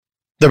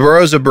The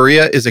Burrows of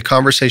Berea is a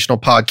conversational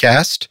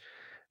podcast.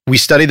 We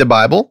study the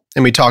Bible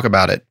and we talk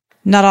about it.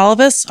 Not all of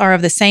us are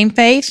of the same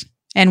faith,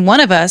 and one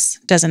of us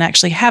doesn't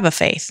actually have a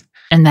faith.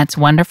 And that's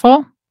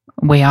wonderful.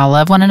 We all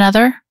love one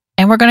another,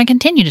 and we're going to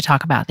continue to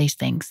talk about these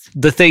things.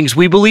 The things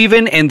we believe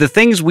in and the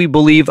things we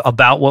believe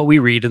about what we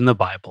read in the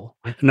Bible.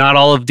 Not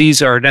all of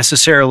these are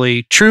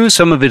necessarily true.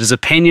 Some of it is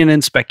opinion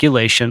and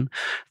speculation.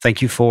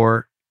 Thank you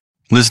for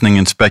listening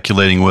and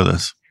speculating with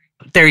us.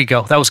 There you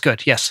go. That was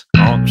good. Yes.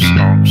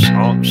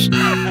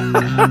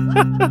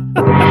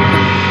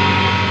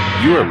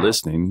 You are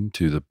listening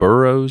to the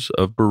Burrows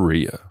of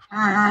Berea.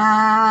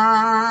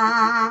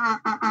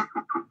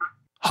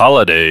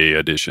 HollyDay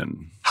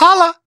edition.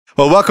 Holla!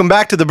 Well, welcome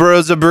back to the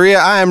Burrows of Berea.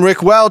 I am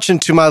Rick Welch, and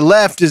to my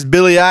left is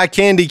Billy Eye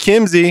Candy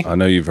Kimsey. I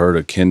know you've heard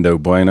of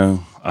Kendo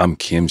Bueno. I'm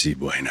Kimsey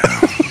Bueno.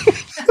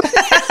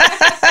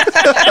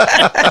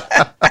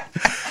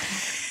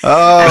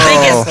 I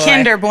think it's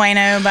Kinder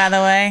Bueno, by the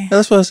way.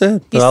 That's what I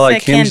said. You I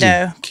like said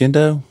Kimsey.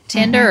 Kendo?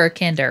 Tinder or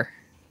Kinder?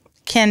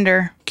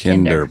 Kinder.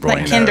 Kinder Bueno.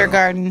 Like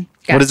kindergarten.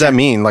 What does that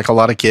mean? Like a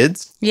lot of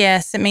kids?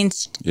 Yes, it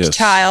means Yes.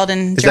 child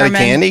in Is German.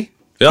 that a candy?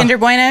 Yeah. Kinder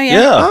Bueno,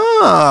 yeah. Yeah.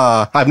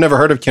 Ah, I've never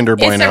heard of Kinder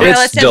It's Bueno. a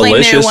relatively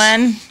delicious. new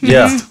one.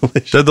 Yeah.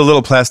 They're the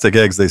little plastic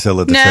eggs they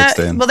sell at the truck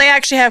stand. Well, they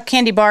actually have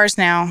candy bars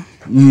now.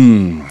 But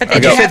they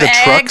Did do you say have the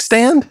truck eggs.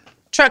 stand?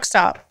 Truck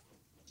stop.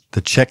 The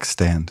check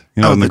stand.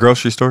 You know, in the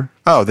grocery store?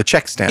 Oh, the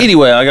check stand.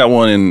 Anyway, I got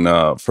one in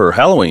for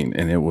Halloween,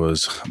 and it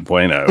was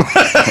bueno.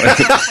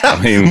 I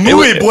mean,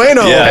 Muy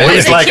bueno. Yeah, Was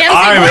it's it like Kimsey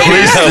I'm at Bueno?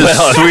 least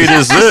as sweet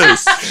as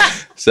this.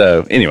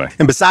 So anyway,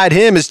 And beside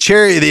him is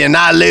Cherry the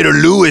Annihilator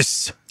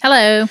Lewis.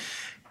 Hello.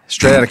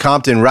 Straight out of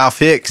Compton, Ralph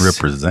Hicks.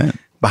 Represent.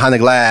 Behind the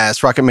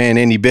glass, Rocket Man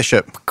Andy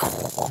Bishop.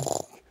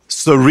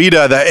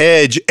 Sarita the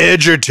Edge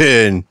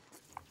Edgerton.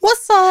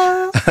 What's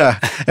up?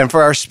 And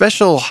for our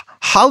special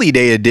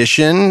HollyDay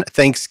edition,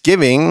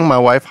 Thanksgiving, my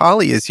wife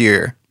Holly is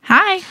here.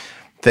 Hi.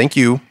 Thank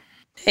you.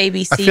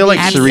 ABC. I feel like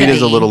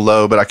Sarita's a little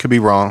low, but I could be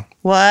wrong.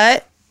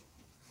 What?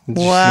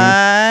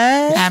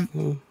 What?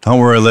 Don't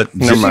worry, let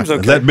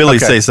Billy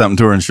Okay. say something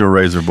to her and she'll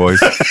raise her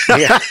voice.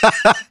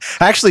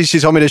 Actually, she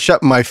told me to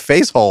shut my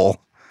face hole.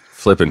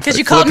 flipping. Because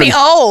you called me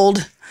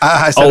old.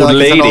 I said Old like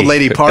it's an lady. old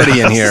lady party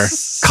in here.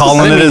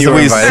 Calling I it mean, as you were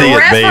we invited. see it,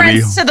 baby.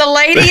 Reference to the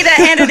lady that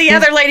handed the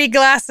other lady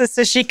glasses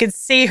so she could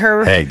see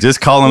her. Hey, just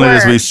calling it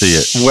as we Words.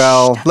 see it.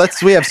 Well,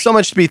 we have so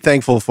much to be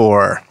thankful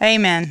for,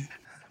 Amen.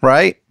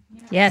 right?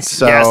 Yes.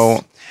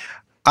 So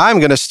I'm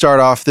going to start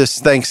off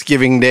this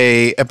Thanksgiving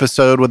Day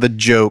episode with a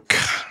joke.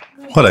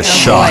 What a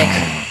shock.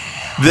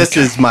 This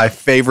is my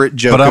favorite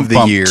joke of the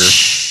year.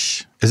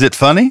 Is it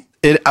funny?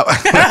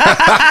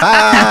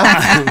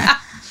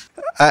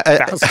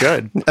 That was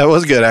good. That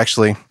was good,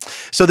 actually.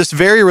 So this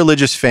very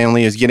religious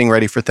family is getting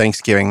ready for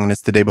Thanksgiving, and it's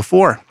the day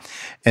before.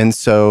 And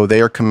so they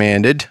are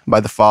commanded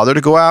by the father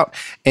to go out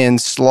and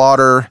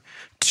slaughter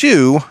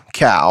 2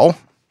 cow,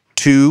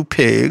 2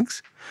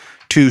 pigs,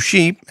 2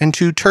 sheep, and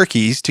 2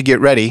 turkeys to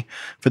get ready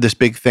for this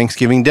big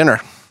Thanksgiving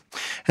dinner.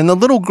 And the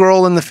little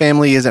girl in the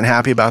family isn't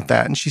happy about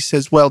that. And she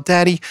says, well,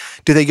 Daddy,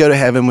 do they go to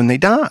heaven when they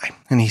die?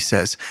 And he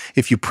says,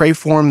 if you pray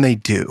for them, they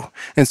do.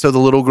 And so the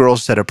little girl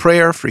said a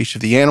prayer for each of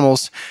the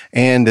animals,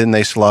 and then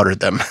they slaughtered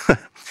them.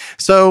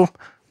 So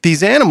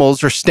these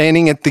animals are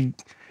standing at the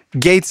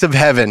gates of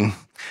heaven.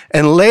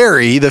 And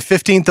Larry, the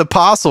 15th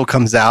apostle,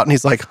 comes out, and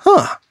he's like,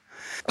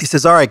 He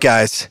says, all right,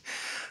 guys,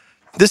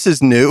 this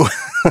is new.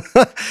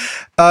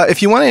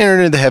 If you want to enter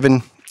into the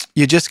heaven,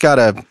 you just got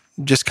to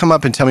come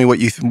up and tell me why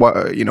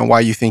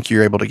you think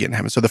you're able to get in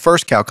heaven. So the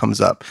first cow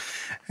comes up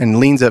and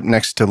leans up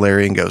next to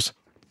Larry and goes,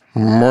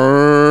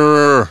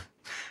 "Mrrr."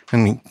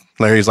 And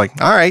Larry's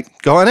like, all right,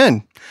 go on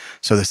in.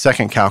 So the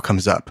second cow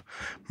comes up,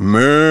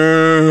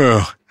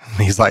 "Mrrr."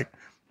 And he's like,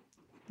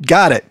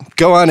 got it,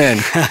 go on in.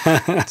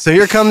 So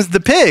here comes the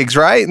pigs,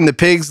 right? And the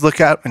pigs look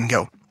out and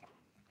go,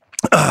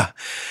 oink,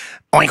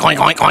 oink,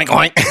 oink, oink,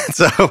 oink.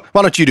 So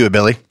why don't you do it,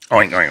 Billy?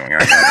 Oink, oink, oink,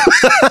 oink.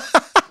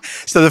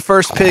 So the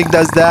first pig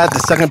does that, the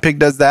second pig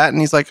does that, and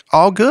he's like,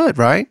 all good,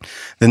 right?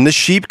 Then the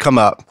sheep come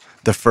up.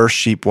 The first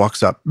sheep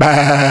walks up.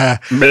 Bah.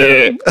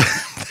 Bleh.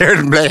 They're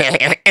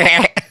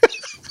bleh.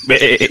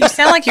 You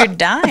sound like you're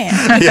dying.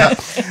 Yeah.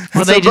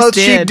 Well, So they just both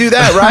sheep did. do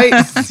that, right?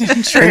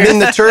 And then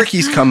the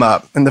turkeys come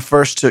up, and the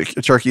first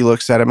turkey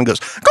looks at him and goes,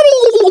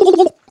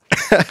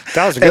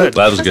 That was good.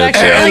 That was good.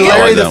 actually Yeah, really and I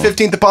Larry, like the that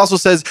one. 15th apostle,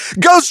 says,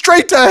 go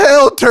straight to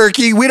hell,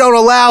 turkey. We don't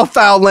allow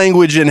foul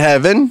language in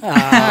heaven.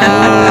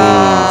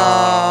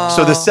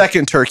 So the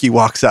second turkey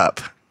walks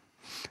up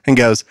and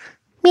goes,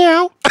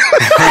 meow.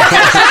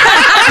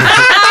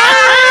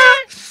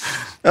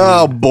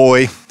 Oh,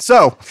 boy.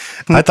 So,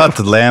 I thought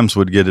the lambs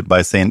would get it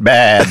by saying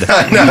bad.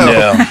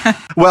 Yeah.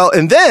 well,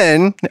 and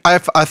then I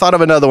thought of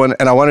another one,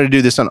 and I wanted to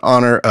do this in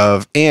honor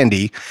of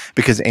Andy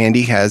because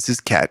Andy has his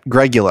cat,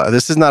 Gregula.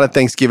 This is not a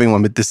Thanksgiving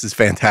one, but this is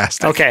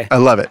fantastic. Okay. I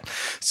love it.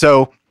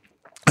 So,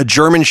 a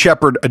German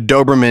Shepherd, a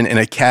Doberman, and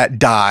a cat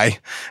die,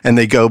 and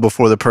they go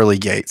before the pearly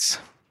gates.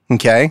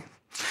 Okay?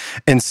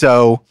 And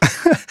so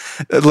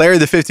Larry,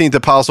 the 15th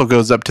apostle,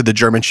 goes up to the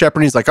German Shepherd,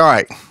 and he's like, all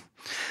right,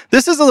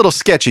 this is a little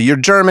sketchy. You're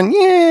German.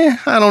 Yeah,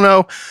 I don't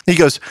know. He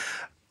goes,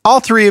 all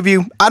three of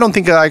you, I don't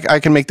think I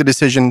can make the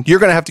decision. You're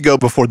going to have to go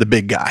before the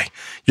big guy.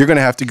 You're going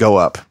to have to go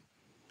up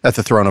at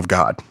the throne of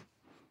God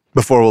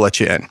before we'll let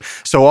you in.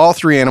 So all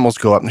three animals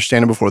go up and they're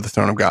standing before the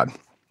throne of God.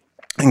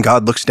 And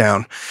God looks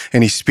down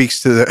and he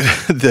speaks to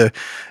the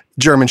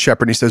German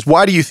shepherd. And he says,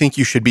 why do you think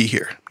you should be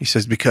here? He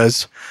says,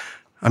 because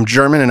I'm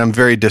German and I'm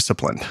very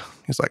disciplined.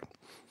 He's like,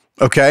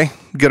 okay,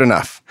 good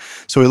enough.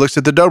 So he looks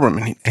at the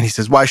Doberman and he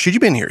says, why should you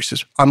be in here? He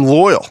says, I'm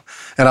loyal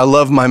and I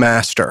love my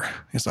master.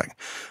 He's like,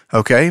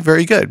 okay,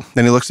 very good.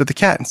 Then he looks at the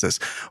cat and says,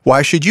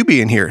 why should you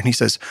be in here? And he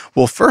says,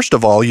 well, first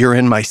of all, you're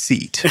in my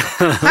seat. Yeah,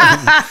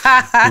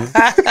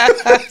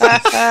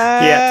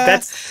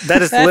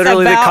 that is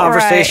literally the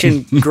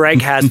conversation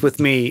Greg has with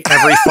me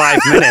every 5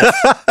 minutes.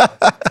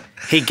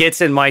 He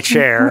gets in my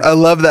chair. I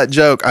love that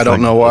joke. I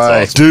don't know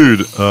why.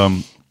 Dude,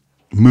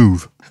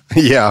 move.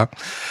 Yeah.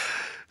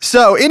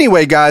 So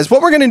anyway, guys,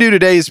 what we're going to do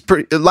today is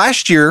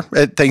last year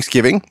at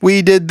Thanksgiving,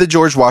 we did the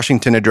George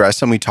Washington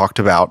address and we talked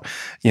about,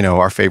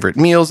 our favorite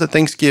meals at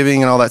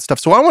Thanksgiving and all that stuff.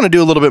 So I want to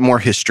do a little bit more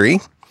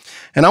history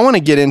and I want to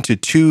get into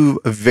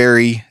two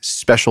very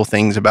special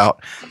things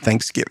about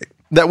Thanksgiving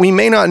that we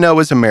may not know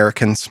as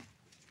Americans.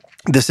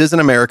 This is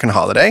an American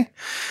holiday.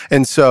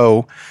 And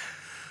so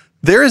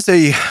there is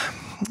a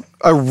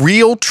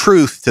real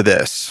truth to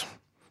this.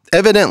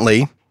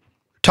 Evidently,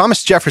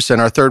 Thomas Jefferson,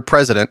 our third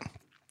president,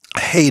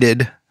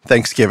 hated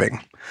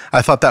Thanksgiving.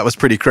 I thought that was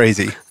pretty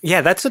crazy.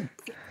 Yeah,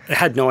 I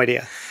had no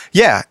idea.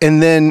 Yeah,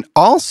 and then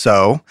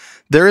also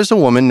there is a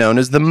woman known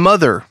as the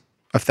mother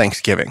of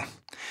Thanksgiving.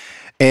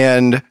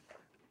 And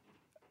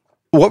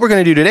what we're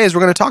going to do today is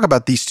we're going to talk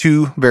about these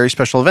two very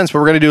special events, but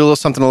we're going to do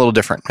something a little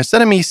different.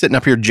 Instead of me sitting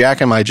up here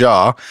jacking my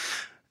jaw,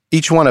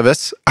 each one of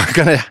us are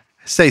going to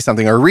say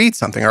something or read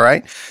something, all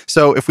right?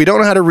 So if we don't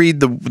know how to read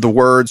the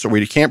words or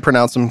we can't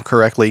pronounce them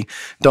correctly,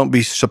 don't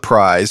be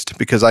surprised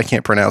because I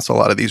can't pronounce a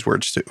lot of these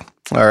words too,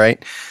 all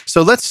right?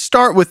 So let's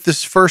start with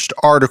this first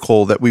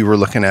article that we were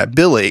looking at.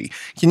 Billy,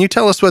 can you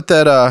tell us what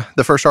that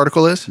the first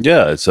article is?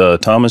 Yeah, it's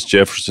Thomas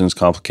Jefferson's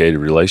complicated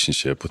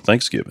relationship with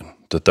Thanksgiving.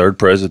 The third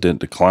president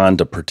declined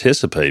to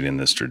participate in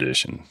this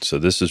tradition. So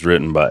this is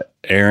written by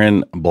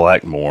Aaron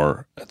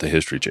Blackmore at the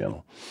History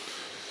Channel.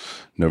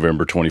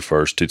 November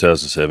 21st,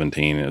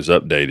 2017. It was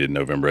updated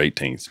November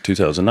 18th,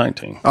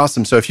 2019.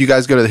 Awesome. So if you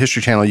guys go to the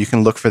History Channel, you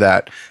can look for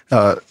that.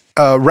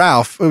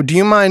 Ralph, do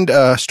you mind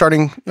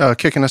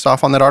kicking us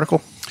off on that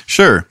article?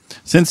 Sure.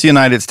 Since the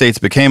United States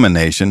became a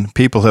nation,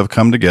 people have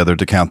come together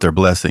to count their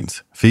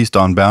blessings, feast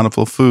on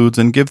bountiful foods,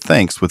 and give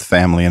thanks with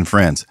family and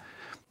friends.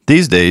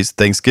 These days,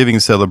 Thanksgiving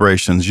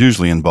celebrations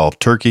usually involve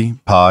turkey,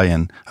 pie,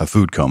 and a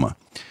food coma.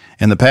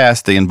 In the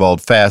past, they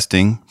involved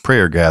fasting,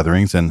 prayer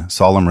gatherings, and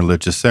solemn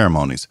religious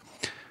ceremonies.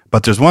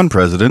 But there's one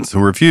president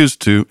who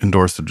refused to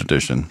endorse the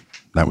tradition.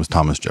 That was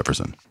Thomas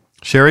Jefferson.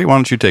 Sherry, why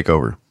don't you take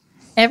over?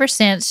 Ever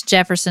since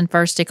Jefferson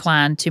first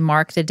declined to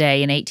mark the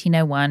day in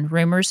 1801,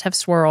 rumors have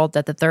swirled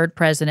that the third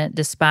president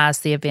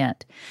despised the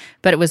event.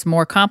 But it was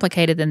more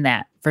complicated than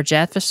that. For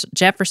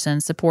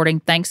Jefferson,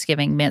 supporting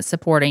Thanksgiving meant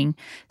supporting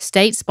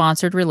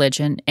state-sponsored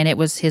religion, and it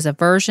was his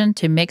aversion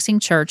to mixing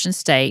church and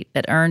state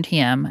that earned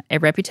him a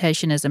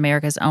reputation as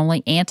America's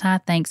only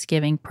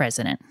anti-Thanksgiving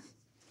president.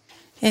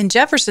 In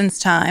Jefferson's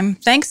time,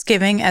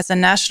 Thanksgiving as a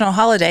national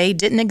holiday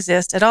didn't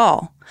exist at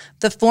all.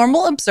 The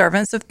formal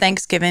observance of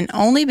Thanksgiving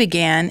only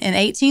began in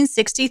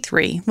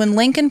 1863 when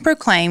Lincoln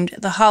proclaimed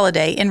the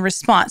holiday in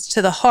response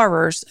to the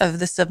horrors of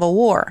the Civil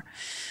War.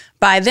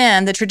 By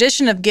then, the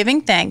tradition of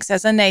giving thanks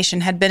as a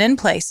nation had been in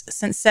place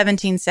since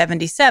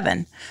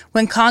 1777,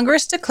 when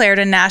Congress declared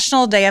a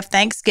national day of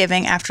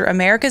Thanksgiving after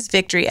America's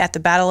victory at the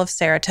Battle of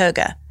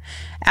Saratoga.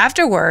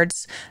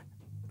 Afterwards,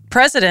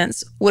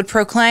 presidents would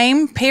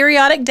proclaim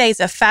periodic days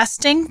of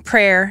fasting,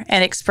 prayer,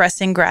 and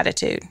expressing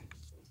gratitude.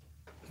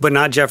 But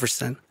not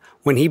Jefferson.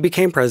 When he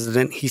became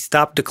president, he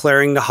stopped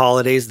declaring the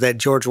holidays that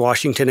George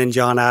Washington and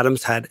John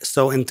Adams had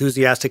so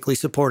enthusiastically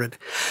supported.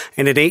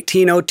 And in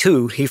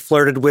 1802, he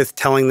flirted with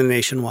telling the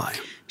nation why.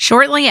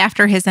 Shortly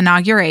after his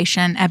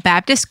inauguration, a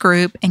Baptist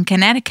group in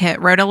Connecticut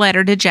wrote a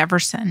letter to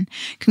Jefferson,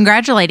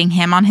 congratulating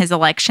him on his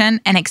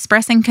election and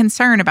expressing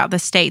concern about the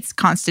state's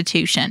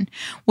constitution,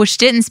 which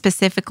didn't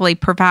specifically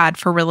provide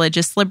for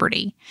religious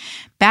liberty.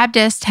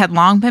 Baptists had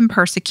long been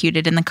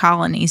persecuted in the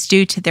colonies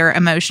due to their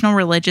emotional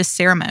religious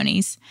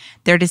ceremonies,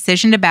 their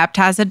decision to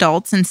baptize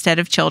adults instead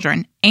of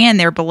children, and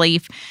their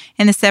belief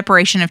in the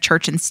separation of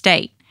church and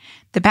state.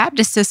 The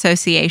Baptist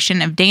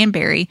Association of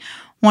Danbury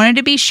wanted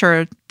to be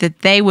sure that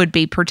they would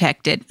be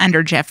protected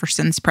under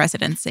Jefferson's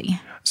presidency.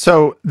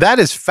 So that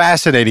is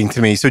fascinating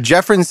to me. So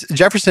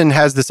Jefferson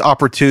has this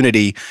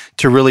opportunity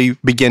to really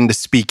begin to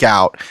speak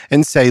out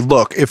and say,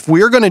 look, if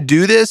we're going to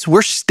do this,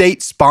 we're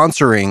state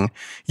sponsoring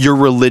your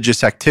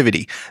religious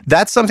activity.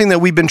 That's something that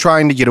we've been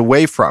trying to get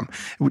away from.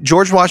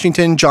 George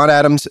Washington, John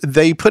Adams,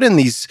 they put in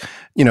these,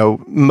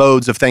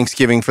 modes of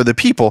Thanksgiving for the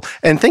people.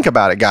 And think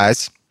about it,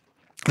 guys.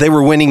 they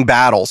were winning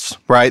battles,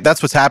 right?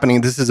 That's what's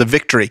happening. This is a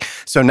victory.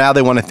 So now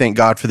they want to thank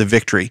God for the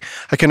victory.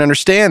 I can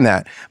understand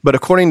that. But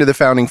according to the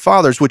founding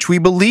fathers, which we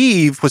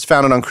believe was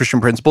founded on Christian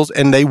principles,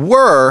 and they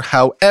were,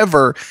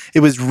 however,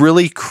 it was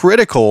really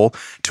critical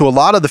to a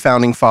lot of the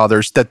founding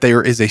fathers that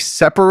there is a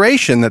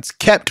separation that's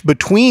kept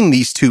between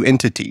these two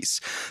entities.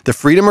 The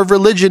freedom of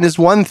religion is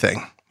one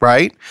thing,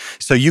 right?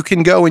 So you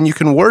can go and you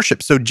can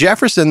worship. So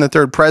Jefferson, the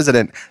third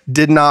president,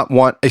 did not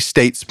want a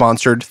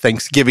state-sponsored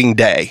Thanksgiving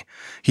Day.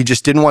 He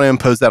just didn't want to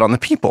impose that on the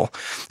people.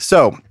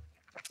 So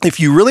if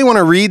you really want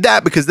to read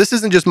that, because this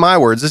isn't just my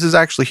words, this is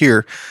actually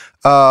here.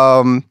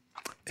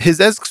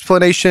 His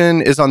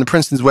explanation is on the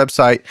Princeton's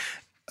website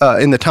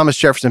in the Thomas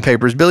Jefferson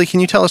Papers. Billy, can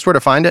you tell us where to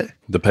find it?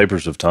 The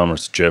Papers of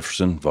Thomas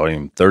Jefferson,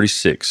 Volume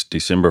 36,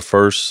 December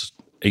 1st,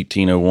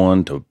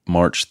 1801 to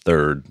March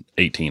 3rd,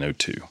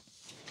 1802,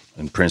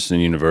 in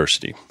Princeton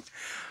University.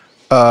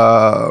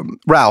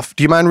 Ralph,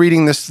 do you mind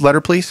reading this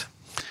letter, please?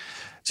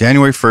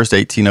 January 1st,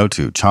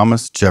 1802,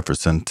 Thomas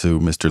Jefferson to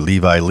Mr.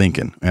 Levi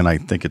Lincoln. And I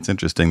think it's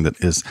interesting that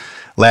his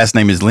last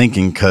name is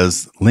Lincoln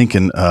because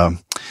Lincoln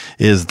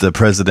is the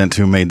president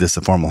who made this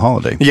a formal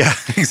holiday. Yeah,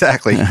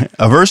 exactly.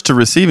 Averse to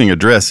receiving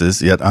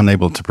addresses, yet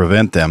unable to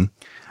prevent them,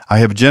 I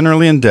have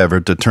generally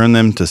endeavored to turn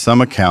them to some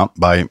account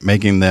by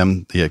making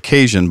them the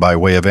occasion by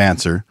way of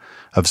answer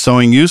of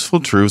sowing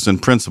useful truths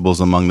and principles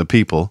among the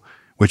people,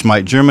 which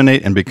might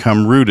germinate and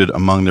become rooted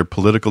among their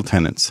political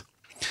tenets.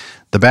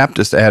 The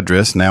Baptist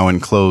address now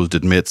enclosed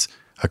admits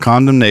a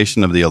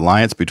condemnation of the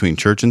alliance between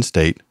church and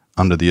state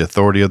under the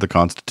authority of the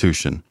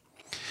Constitution.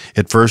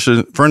 It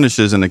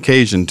furnishes an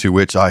occasion to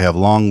which I have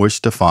long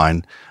wished to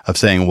find of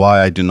saying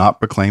why I do not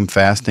proclaim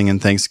fasting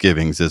and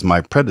thanksgivings as my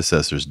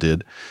predecessors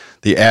did.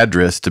 The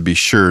address, to be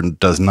sure,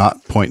 does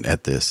not point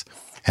at this,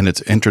 and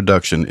its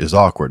introduction is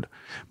awkward,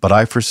 but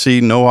I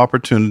foresee no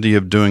opportunity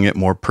of doing it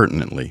more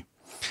pertinently.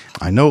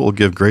 I know it will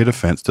give great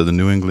offense to the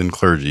New England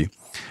clergy,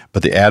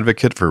 but the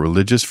advocate for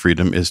religious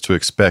freedom is to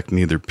expect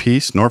neither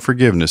peace nor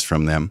forgiveness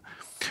from them.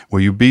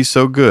 Will you be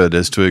so good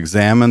as to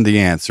examine the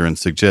answer and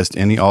suggest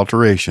any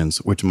alterations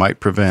which might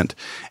prevent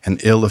an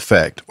ill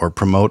effect or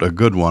promote a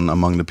good one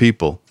among the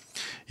people?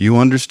 You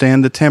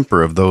understand the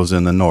temper of those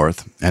in the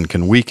North, and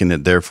can weaken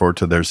it therefore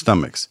to their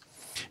stomachs.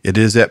 It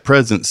is at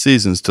present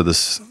seasons to the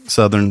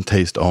Southern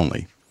taste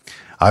only.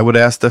 I would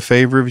ask the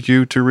favor of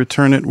you to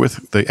return it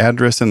with the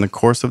address in the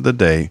course of the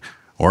day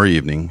or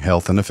evening,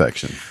 health and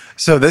affection.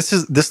 So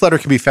this letter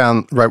can be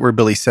found right where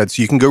Billy said,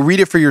 so you can go read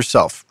it for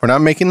yourself. We're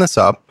not making this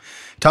up.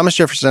 Thomas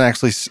Jefferson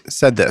actually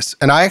said this,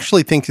 and I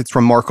actually think it's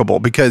remarkable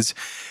because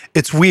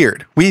it's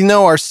weird. We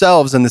know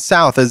ourselves in the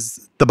South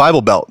as the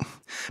Bible Belt,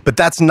 but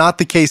that's not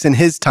the case in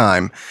his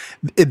time.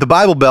 The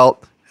Bible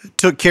Belt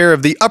took care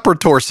of the upper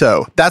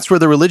torso. That's where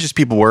the religious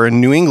people were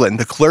in New England,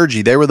 the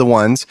clergy. They were the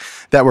ones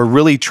that were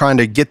really trying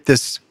to get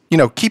this,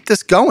 keep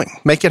this going,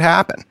 make it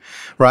happen,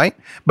 right?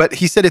 But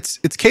he said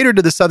it's catered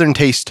to the Southern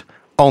taste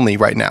only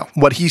right now,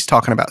 what he's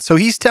talking about. So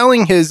he's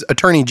telling his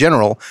attorney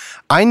general,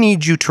 I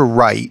need you to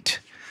write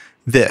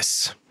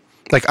this.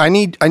 Like, I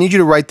need you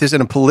to write this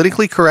in a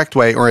politically correct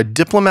way or a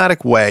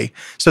diplomatic way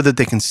so that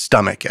they can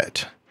stomach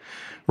it,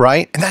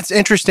 right? And that's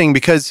interesting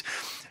because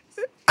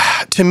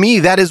to me,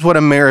 that is what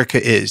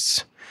America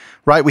is,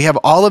 right? We have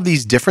all of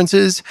these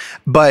differences,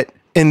 but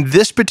in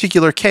this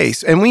particular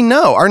case, and we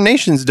know our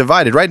nation's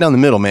divided right down the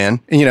middle, man,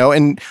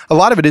 and a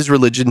lot of it is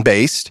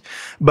religion-based,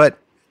 but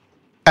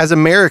as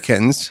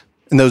Americans,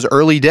 in those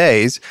early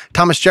days,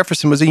 Thomas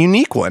Jefferson was a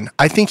unique one.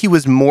 I think he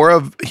was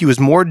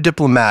more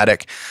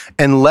diplomatic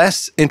and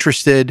less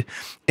interested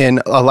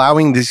in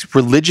allowing these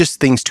religious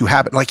things to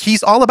happen. Like,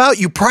 he's all about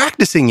you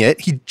practicing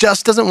it. He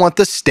just doesn't want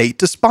the state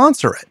to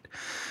sponsor it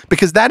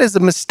because that is a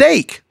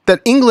mistake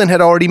that England had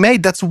already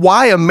made. That's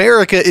why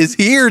America is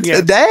here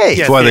today.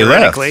 That's why they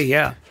left.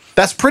 Yeah.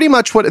 That's pretty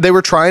much what they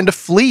were trying to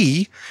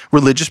flee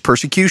religious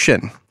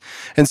persecution.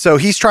 And so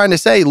he's trying to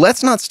say,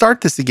 let's not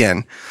start this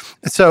again.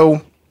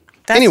 So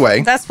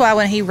anyway. That's why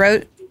when he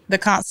wrote the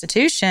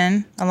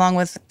Constitution, along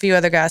with a few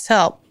other guys'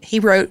 help, he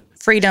wrote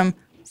freedom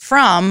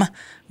from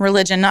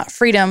religion, not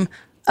freedom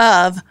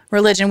of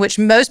religion, which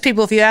most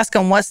people, if you ask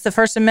them, what's the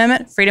First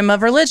Amendment? Freedom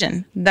of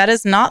religion. That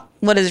is not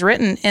what is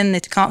written in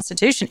the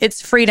Constitution.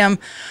 It's freedom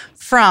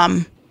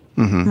from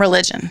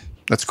religion.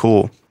 That's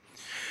cool.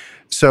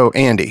 So,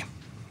 Andy.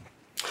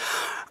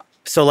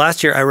 So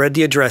last year, I read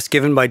the address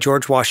given by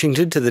George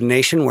Washington to the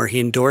nation where he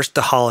endorsed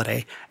the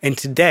holiday. And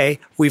today,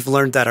 we've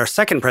learned that our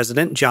second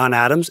president, John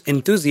Adams,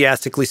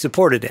 enthusiastically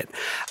supported it.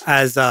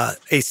 As a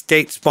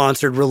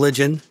state-sponsored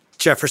religion,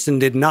 Jefferson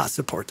did not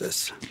support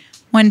this.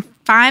 One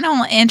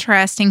final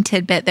interesting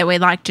tidbit that we'd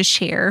like to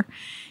share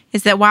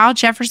is that while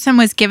Jefferson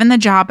was given the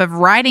job of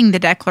writing the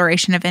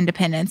Declaration of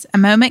Independence, a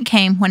moment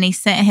came when he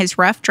sent his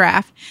rough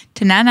draft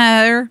to none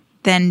other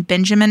than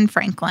Benjamin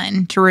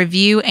Franklin to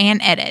review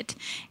and edit.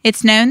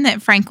 It's known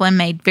that Franklin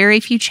made very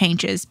few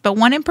changes, but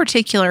one in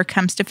particular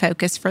comes to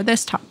focus for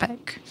this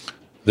topic.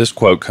 This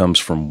quote comes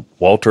from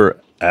Walter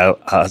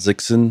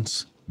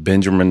Isaacson's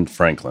Benjamin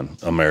Franklin,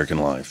 American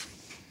Life.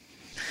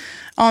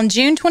 On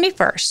June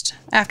 21st,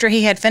 after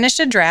he had finished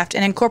a draft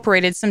and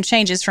incorporated some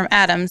changes from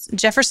Adams,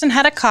 Jefferson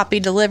had a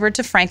copy delivered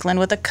to Franklin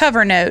with a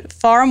cover note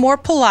far more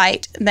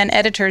polite than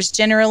editors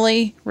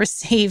generally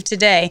receive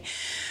today.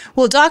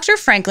 "Will Dr.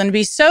 Franklin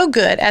be so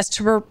good as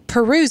to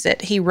peruse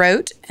it," he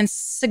wrote, "and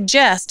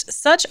suggest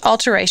such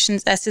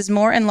alterations as his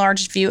more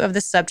enlarged view of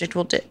the subject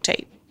will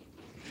dictate?"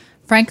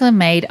 Franklin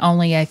made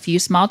only a few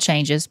small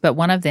changes, but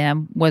one of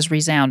them was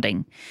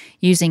resounding.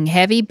 Using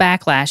heavy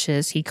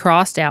backlashes, he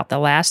crossed out the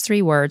last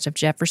three words of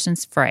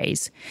Jefferson's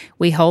phrase,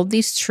 "We hold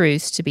these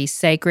truths to be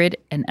sacred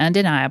and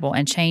undeniable,"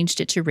 and changed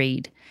it to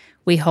read,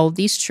 "We hold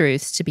these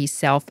truths to be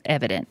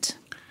self-evident."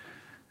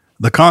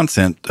 The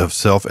content of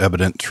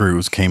self-evident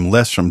truths came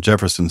less from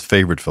Jefferson's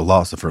favorite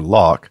philosopher,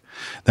 Locke,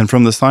 than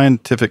from the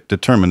scientific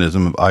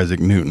determinism of Isaac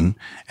Newton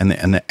and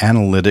the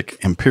analytic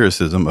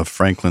empiricism of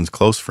Franklin's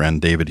close friend,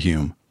 David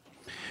Hume.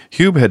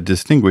 Hume had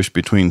distinguished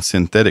between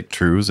synthetic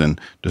truths and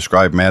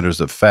described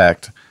matters of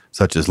fact,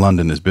 such as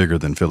London is bigger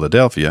than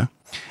Philadelphia,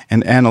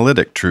 and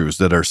analytic truths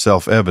that are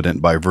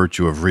self-evident by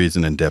virtue of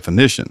reason and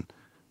definition.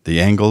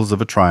 The angles of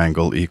a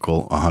triangle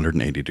equal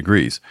 180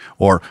 degrees,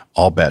 or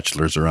all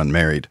bachelors are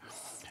unmarried.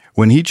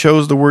 When he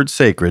chose the word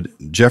sacred,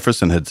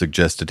 Jefferson had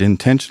suggested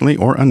intentionally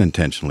or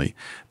unintentionally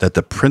that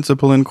the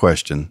principle in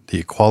question, the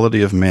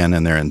equality of men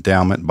and their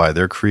endowment by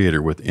their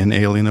Creator with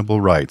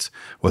inalienable rights,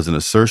 was an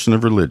assertion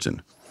of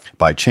religion.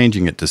 By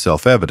changing it to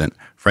self-evident,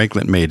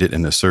 Franklin made it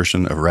an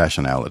assertion of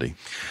rationality.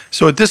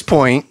 So at this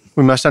point,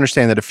 we must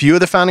understand that a few of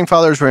the founding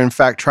fathers were in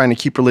fact trying to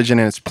keep religion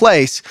in its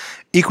place,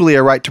 equally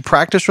a right to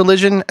practice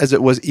religion as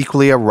it was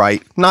equally a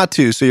right not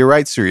to. So you're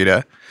right,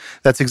 Sarita.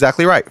 That's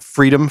exactly right.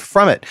 Freedom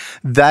from it.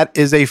 That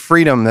is a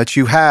freedom that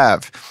you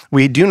have.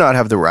 We do not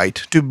have the right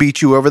to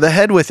beat you over the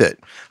head with it,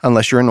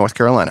 unless you're in North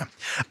Carolina.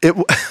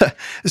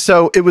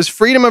 So it was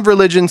freedom of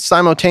religion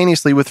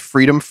simultaneously with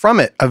freedom from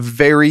it, a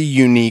very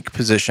unique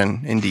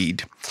position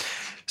indeed.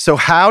 So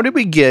how did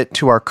we get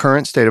to our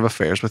current state of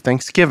affairs with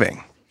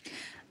Thanksgiving?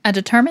 A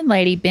determined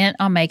lady bent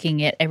on making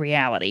it a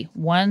reality,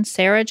 one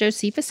Sarah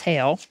Josephus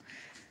Hale.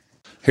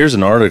 Here's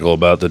an article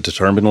about the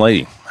determined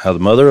lady, how the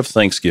mother of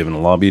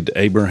Thanksgiving lobbied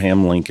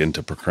Abraham Lincoln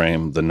to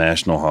proclaim the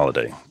national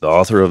holiday. The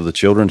author of the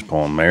children's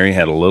poem, Mary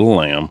Had a Little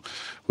Lamb,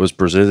 was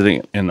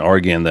presenting an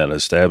argument that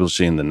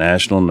establishing the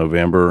national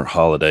November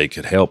holiday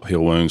could help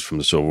heal wounds from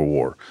the Civil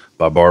War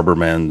by Barbara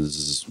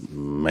Maranzana.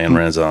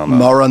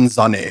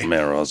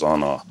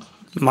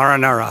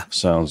 Marinara.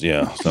 Sounds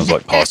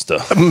like pasta.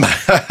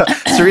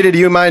 Sarita, do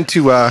you mind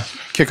to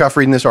kick off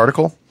reading this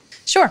article?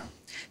 Sure.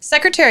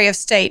 Secretary of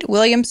State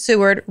William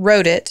Seward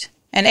wrote it,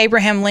 and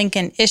Abraham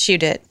Lincoln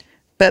issued it,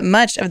 but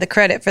much of the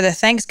credit for the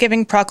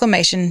Thanksgiving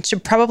proclamation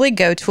should probably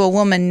go to a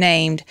woman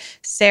named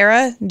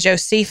Sarah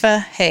Josepha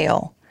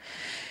Hale.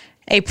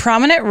 A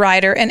prominent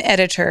writer and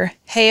editor,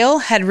 Hale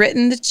had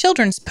written the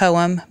children's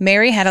poem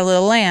Mary Had a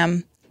Little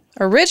Lamb,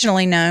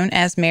 originally known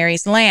as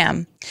Mary's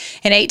Lamb,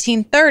 in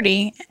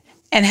 1830,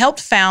 and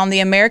helped found the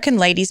American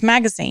Ladies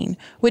magazine,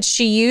 which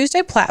she used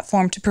a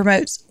platform to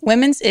promote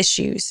women's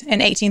issues.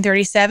 In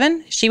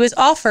 1837, she was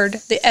offered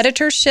the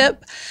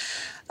editorship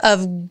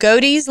of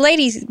Godey's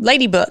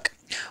Lady Book,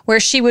 where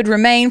she would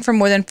remain for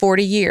more than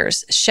 40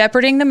 years,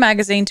 shepherding the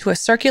magazine to a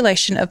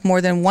circulation of more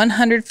than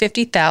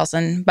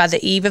 150,000 by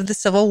the eve of the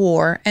Civil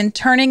War and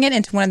turning it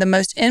into one of the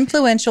most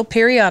influential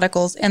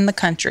periodicals in the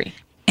country.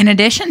 In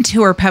addition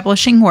to her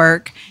publishing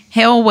work,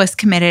 Hale was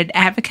committed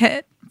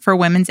advocate for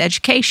women's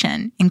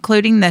education,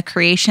 including the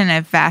creation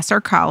of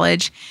Vassar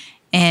College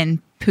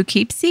in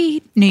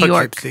Poughkeepsie, New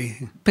York.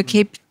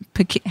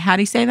 How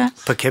do you say that?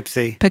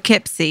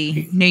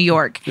 Poughkeepsie, New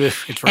York.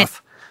 It's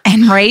rough.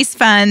 And raise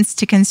funds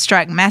to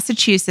construct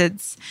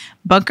Massachusetts'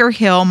 Bunker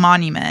Hill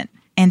Monument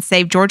and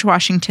save George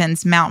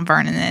Washington's Mount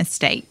Vernon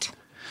estate.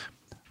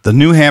 The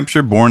New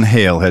Hampshire-born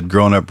Hale had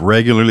grown up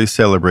regularly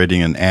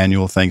celebrating an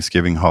annual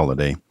Thanksgiving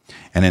holiday,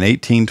 and in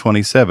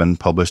 1827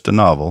 published a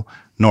novel,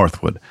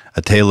 Northwood,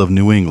 A Tale of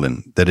New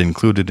England, that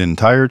included an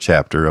entire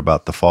chapter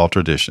about the fall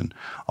tradition,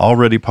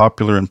 already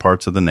popular in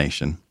parts of the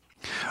nation.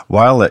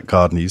 While at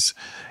Godney's,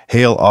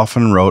 Hale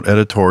often wrote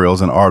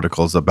editorials and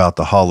articles about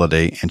the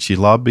holiday, and she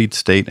lobbied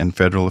state and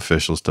federal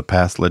officials to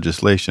pass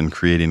legislation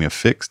creating a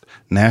fixed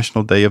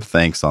National Day of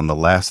Thanks on the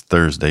last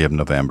Thursday of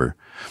November.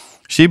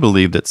 She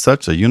believed that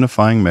such a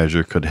unifying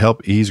measure could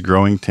help ease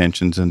growing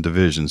tensions and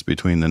divisions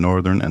between the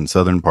northern and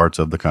southern parts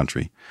of the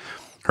country.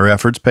 Her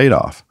efforts paid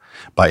off.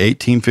 By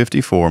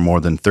 1854,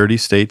 more than 30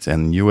 states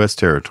and U.S.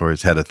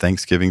 territories had a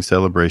Thanksgiving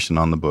celebration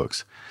on the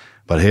books,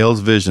 but Hale's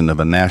vision of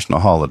a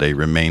national holiday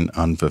remained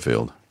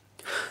unfulfilled.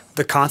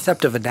 The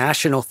concept of a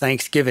national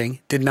Thanksgiving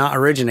did not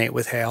originate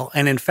with Hale,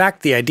 and in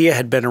fact the idea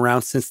had been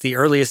around since the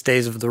earliest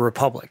days of the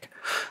Republic.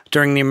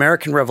 During the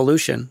American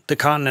Revolution, the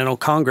Continental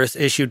Congress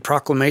issued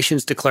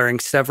proclamations declaring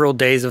several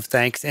days of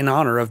thanks in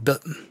honor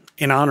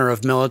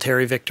of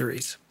military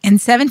victories. In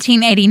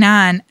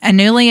 1789, a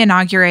newly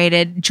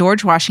inaugurated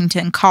George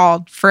Washington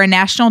called for a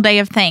National Day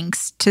of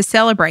Thanks to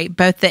celebrate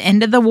both the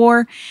end of the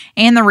war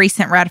and the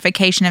recent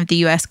ratification of the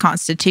U.S.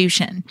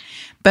 Constitution.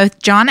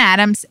 Both John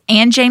Adams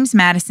and James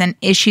Madison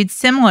issued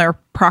similar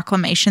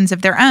proclamations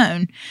of their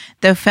own,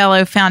 though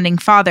fellow founding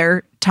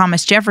father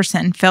Thomas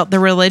Jefferson felt the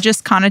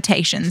religious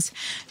connotations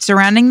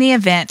surrounding the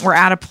event were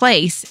out of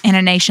place in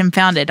a nation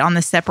founded on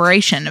the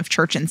separation of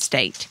church and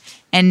state,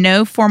 and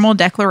no formal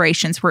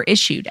declarations were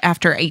issued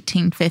after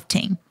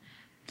 1815.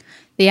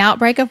 The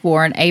outbreak of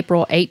war in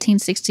April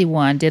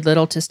 1861 did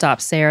little to stop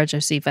Sarah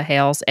Josepha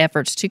Hale's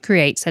efforts to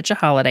create such a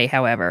holiday,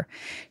 however.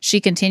 She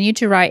continued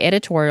to write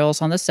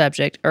editorials on the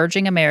subject,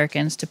 urging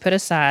Americans to put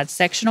aside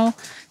sectional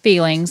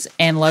feelings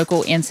and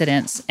local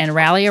incidents and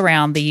rally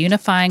around the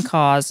unifying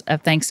cause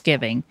of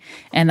Thanksgiving.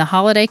 And the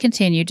holiday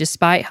continued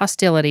despite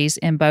hostilities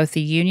in both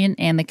the Union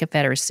and the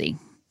Confederacy.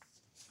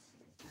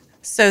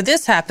 So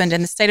this happened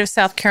in the state of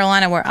South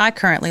Carolina where I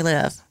currently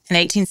live. In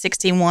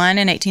 1861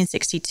 and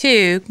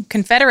 1862,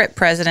 Confederate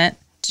President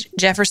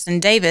Jefferson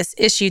Davis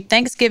issued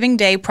Thanksgiving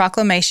Day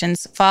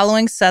proclamations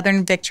following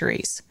Southern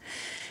victories.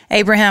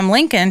 Abraham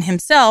Lincoln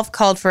himself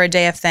called for a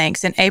day of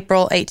thanks in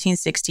April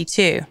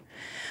 1862,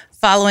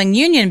 following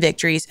Union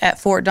victories at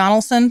Fort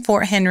Donelson,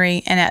 Fort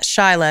Henry, and at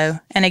Shiloh,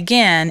 and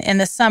again in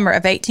the summer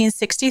of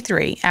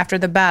 1863 after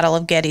the Battle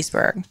of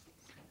Gettysburg.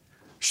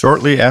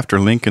 Shortly after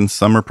Lincoln's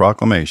summer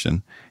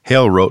proclamation,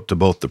 Hale wrote to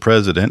both the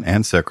President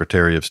and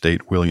Secretary of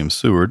State William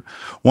Seward,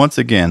 once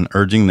again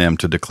urging them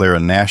to declare a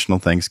national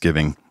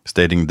Thanksgiving,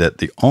 stating that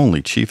the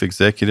only chief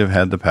executive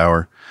had the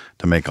power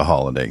to make a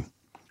holiday,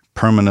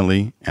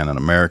 permanently and an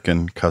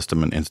American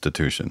custom and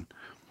institution.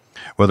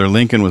 Whether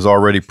Lincoln was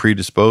already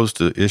predisposed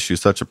to issue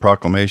such a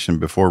proclamation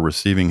before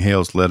receiving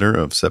Hale's letter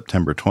of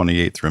September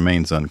 28th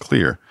remains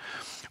unclear.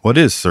 What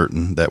is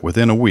certain that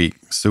within a week,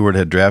 Seward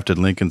had drafted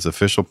Lincoln's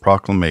official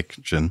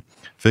proclamation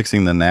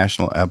fixing the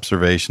national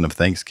observation of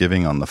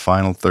Thanksgiving on the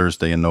final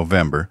Thursday in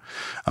November,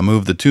 a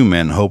move the two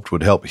men hoped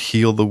would help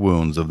heal the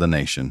wounds of the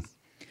nation.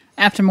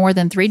 After more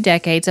than 3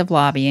 decades of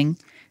lobbying,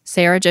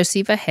 Sarah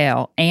Josepha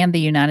Hale and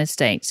the United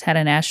States had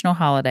a national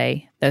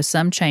holiday, though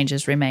some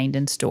changes remained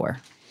in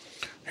store.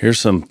 Here's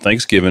some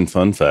Thanksgiving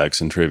fun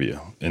facts and trivia.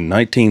 In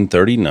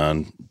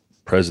 1939,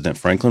 President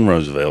Franklin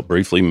Roosevelt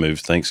briefly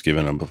moved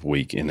Thanksgiving up a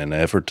week in an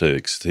effort to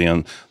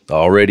extend the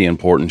already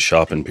important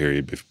shopping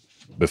period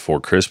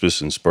before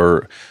Christmas and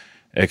spur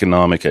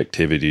economic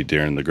activity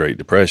during the Great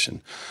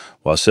Depression.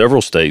 While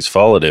several states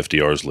followed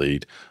FDR's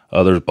lead,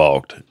 others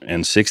balked,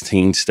 and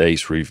 16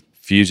 states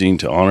refusing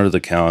to honor the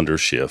calendar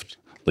shift,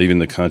 leaving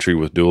the country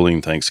with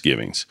dueling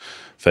Thanksgivings.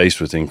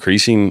 Faced with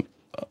increasing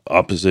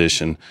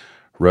opposition,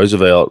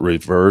 Roosevelt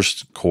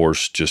reversed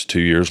course just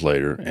 2 years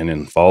later, and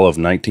in fall of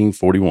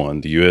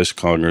 1941, the U.S.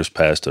 Congress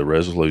passed a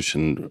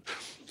resolution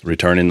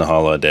returning the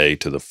holiday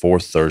to the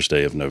fourth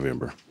Thursday of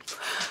November.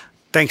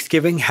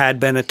 Thanksgiving had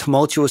been a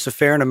tumultuous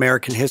affair in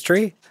American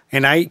history,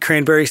 and I eat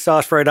cranberry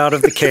sauce right out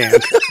of the can.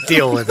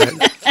 Deal with it.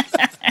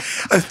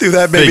 I threw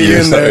that baby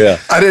in there. Yeah.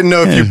 I didn't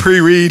know if you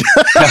pre-read.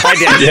 I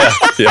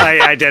did. Yeah.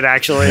 I did,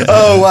 actually.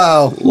 Oh,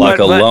 wow. Like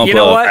a lump you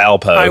know of what?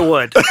 Alpo. I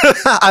would.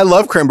 I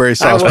love cranberry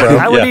sauce, bro.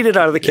 I would eat it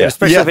out of the can, Yeah.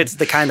 especially if it's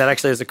the kind that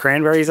actually has the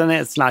cranberries in it.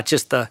 It's not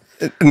just the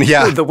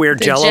weird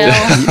The Jell-O. gel,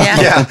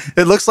 Yeah,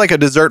 it looks like a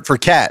dessert for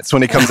cats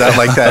when it comes out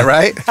like that,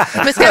 right?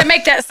 But it's got to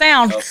make that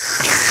sound.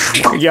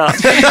 Yeah.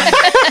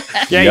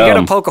 Yeah, you got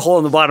to poke a hole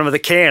in the bottom of the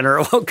can or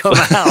it won't come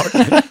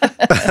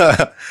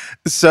out.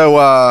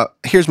 So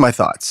here's my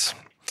thoughts.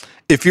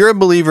 If you're a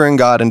believer in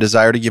God and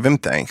desire to give him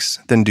thanks,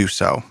 then do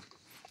so.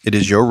 It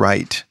is your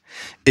right.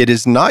 It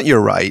is not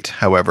your right,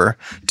 however,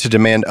 to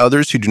demand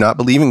others who do not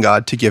believe in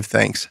God to give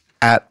thanks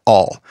at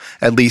all,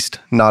 at least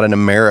not in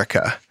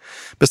America.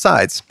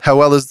 Besides, how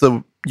well is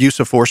the use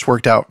of force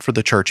worked out for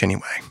the church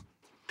anyway?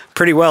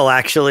 Pretty well,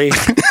 actually.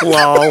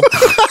 Lol.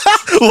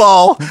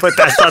 Lol. But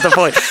that's not the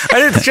point.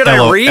 Should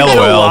I read LOL.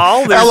 the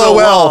lol? There's LOL.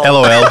 a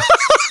lol. LOL.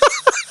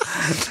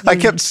 I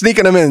kept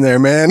sneaking them in there,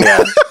 man.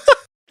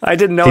 I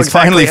didn't know He's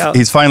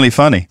finally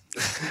funny.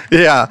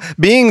 Yeah.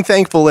 Being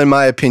thankful, in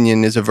my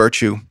opinion, is a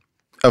virtue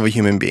of a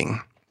human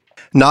being,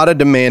 not a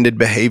demanded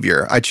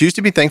behavior. I choose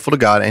to be thankful to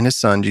God and his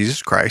son,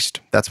 Jesus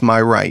Christ. That's my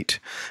right.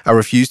 I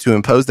refuse to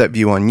impose that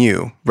view on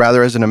you.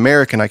 Rather, as an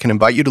American, I can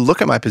invite you to look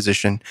at my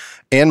position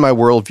and my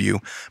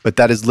worldview, but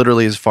that is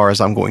literally as far as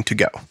I'm going to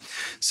go.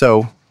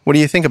 So what do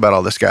you think about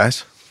all this,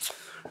 guys?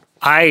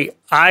 I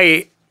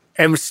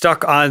am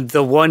stuck on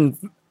the one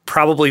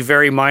probably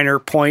very minor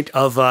point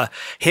of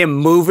him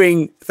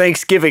moving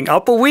Thanksgiving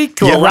up a week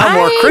to allow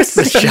more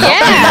Christmas shopping.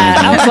 Yeah,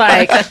 I was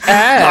like,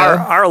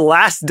 Our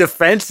last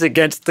defense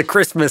against the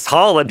Christmas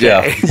holiday.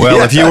 Yeah.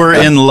 Well, if you were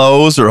in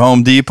Lowe's or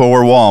Home Depot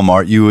or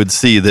Walmart, you would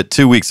see that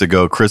 2 weeks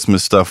ago,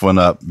 Christmas stuff went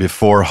up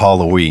before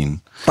Halloween.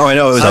 Oh, I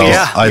know. It was So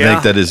yeah. I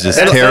think that is just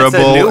That's a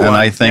terrible, new and one.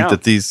 I think Yeah.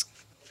 that these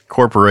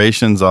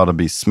corporations ought to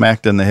be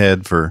smacked in the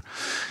head for,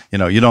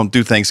 you don't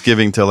do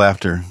Thanksgiving till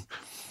after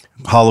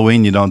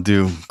Halloween. You don't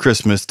do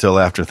Christmas till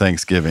after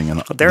Thanksgiving,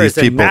 and There these is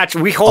a people match.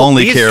 We hold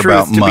only these care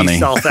truths about to money. be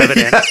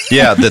self-evident.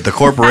 Yeah, that the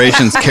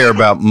corporations care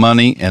about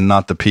money and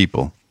not the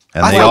people,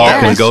 and they like all that.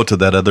 can go to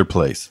that other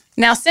place.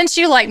 Now, since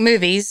you like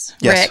movies,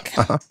 Yes. Rick,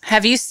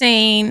 have you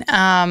seen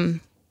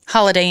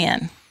Holiday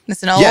Inn?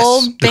 It's an Yes,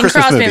 old the Bing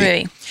Christmas Crosby movie.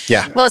 movie.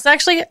 Yeah. Well, it's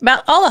actually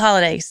about all the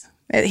holidays.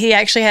 He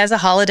actually has a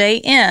Holiday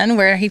Inn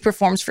where he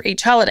performs for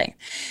each holiday.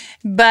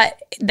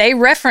 But they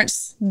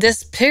reference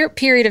this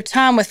period of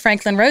time with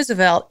Franklin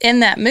Roosevelt in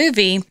that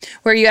movie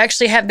where you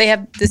actually have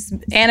this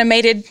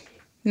animated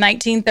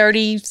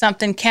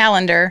 1930-something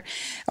calendar,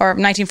 or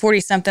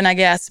 1940-something, I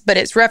guess. But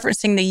it's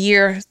referencing the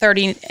year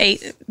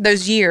 38,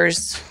 those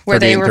years where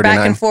they were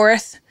back and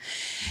forth.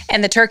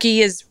 And the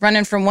turkey is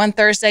running from one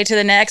Thursday to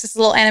the next. It's a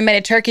little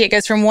animated turkey. It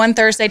goes from one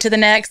Thursday to the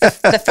next,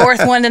 the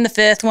fourth one, then the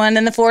fifth one,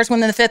 then the fourth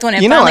one, then the fifth one.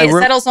 And finally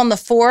it settles on the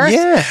fourth.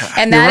 Yeah,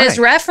 and that is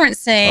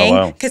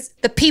referencing, because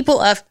the people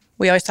of,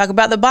 we always talk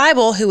about the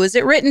Bible, who was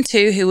it written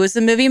to, who was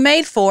the movie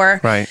made for?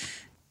 Right.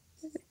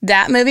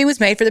 That movie was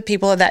made for the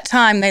people of that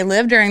time. They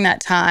lived during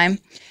that time.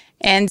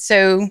 And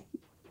so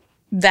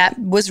that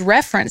was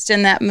referenced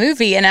in that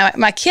movie. And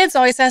my kids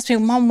always ask me,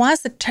 Mom, why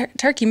is the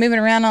turkey moving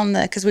around on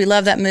because we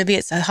love that movie.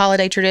 It's a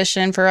holiday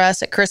tradition for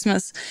us at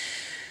Christmas.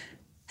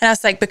 And I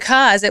was like,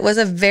 because it was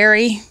a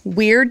very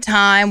weird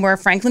time where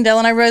Franklin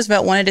Delano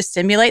Roosevelt wanted to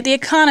stimulate the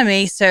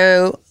economy.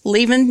 So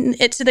leaving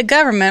it to the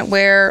government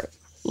where,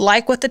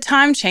 like with the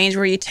time change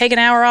where you take an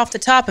hour off the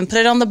top and put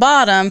it on the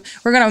bottom,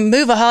 we're going to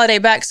move a holiday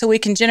back so we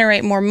can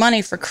generate more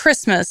money for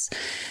Christmas.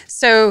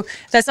 So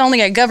that's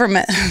only a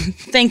government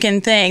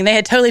thinking thing. They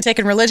had totally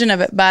taken religion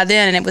of it by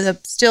then, and it was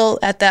still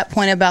at that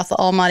point about the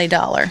almighty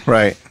dollar.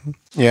 Right.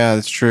 Yeah,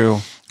 that's true.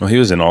 Well, he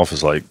was in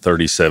office like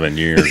 37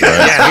 years, right?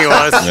 Yeah, he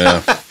was.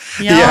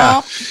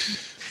 Yeah.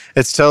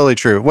 It's totally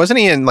true. Wasn't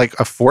he in like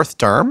a fourth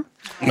term?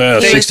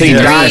 No, 16 He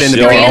years. died in the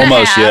beginning.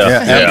 Almost, He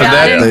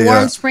died in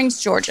Warm yeah. Springs,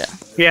 Georgia.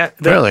 Yeah,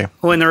 really.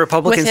 When the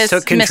Republicans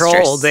took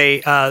control,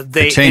 mistress.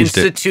 they changed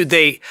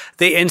they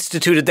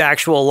instituted the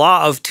actual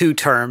law of 2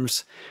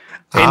 terms.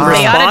 In They ought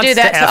response to do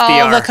that to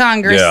FDR. all the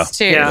Congress,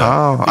 too. Yeah.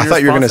 Oh, I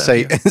thought you were going to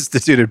say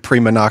instituted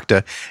prima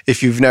nocta.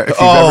 If you've never,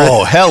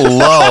 Hello.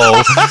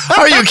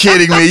 Are you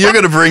kidding me? You're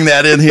going to bring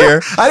that in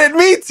here? I didn't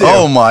mean to.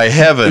 Oh, my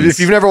heavens. If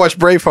you've never watched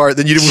Braveheart,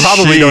 then you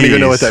probably don't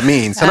even know what that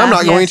means. And I'm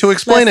not going to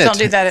explain Let's it.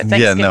 Don't do that at Yeah,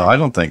 Thanksgiving. no, I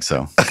don't think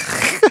so.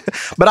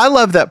 But I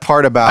love that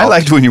part about. I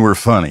liked when you were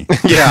funny.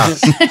 Yeah.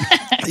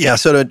 Yeah,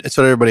 so did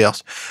everybody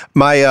else.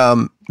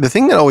 The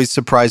thing that always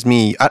surprised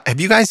me, have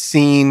you guys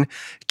seen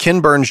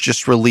Ken Burns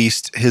just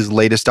released his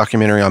latest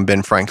documentary on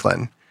Ben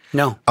Franklin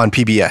No. on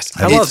PBS?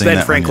 I love seen Ben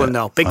that one Franklin, yet.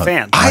 though. Big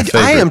fan.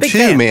 I am Big too,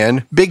 fan.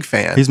 man. Big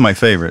fan. He's my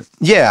favorite.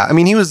 Yeah, I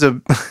mean, he was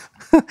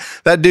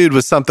that dude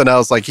was something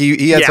else. Like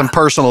he had Yeah. some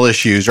personal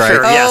issues, right?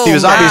 Sure, yes. He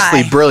was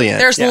obviously brilliant.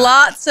 There's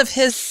lots of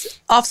his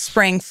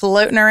offspring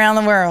floating around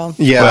the world.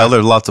 Yeah. Well,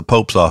 there's lots of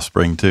Pope's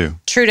offspring, too.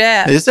 True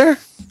that. Is there?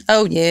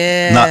 Oh,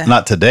 yeah.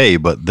 Not today,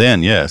 but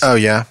then, yes. Oh,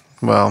 yeah.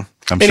 Well,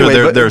 I'm anyway,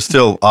 sure but- there's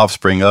still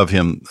offspring of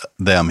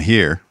them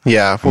here.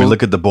 Yeah. I mean,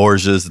 look at the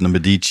Borgias and the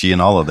Medici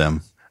and all of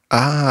them.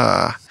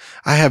 I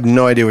have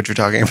no idea what you're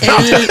talking about.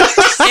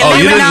 Oh,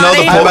 you didn't know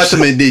the I know about Popes?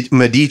 the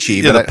Medici.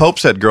 Yeah, but the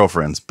Popes had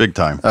girlfriends, big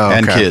time, Oh,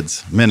 and okay.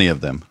 kids, many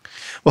of them.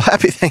 Well,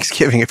 happy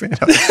Thanksgiving.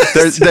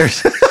 There's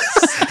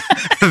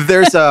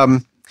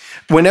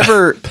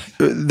whenever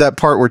that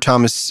part where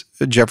Thomas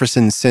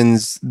Jefferson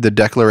sends the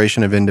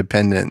Declaration of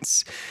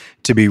Independence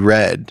to be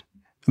read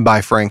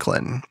by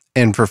Franklin,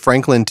 and for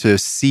Franklin to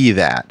see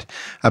that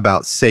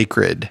about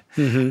sacred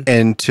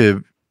and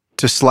to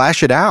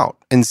slash it out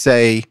and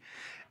say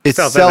it's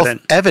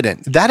Self-evident.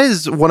 self-evident. That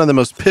is one of the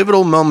most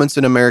pivotal moments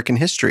in American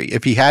history.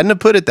 If he hadn't have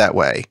put it that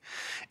way,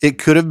 it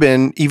could have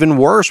been even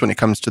worse when it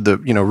comes to the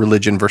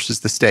religion versus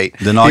the state.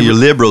 Then all your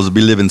liberals will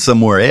be living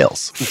somewhere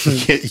else.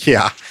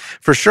 Yeah,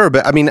 for sure.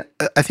 But I mean,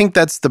 I think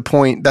that's the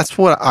point. That's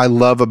what I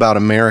love about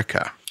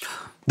America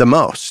the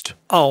most.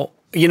 Oh,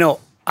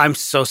 I'm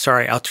so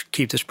sorry. I'll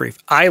keep this brief.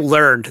 I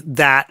learned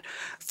that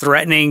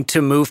threatening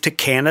to move to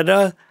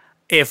Canada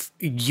if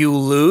you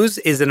lose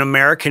is an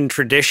American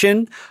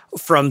tradition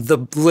from the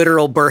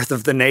literal birth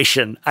of the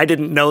nation. I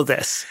didn't know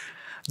this.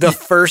 The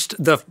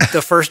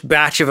first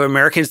batch of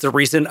Americans, the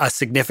reason a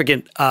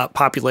significant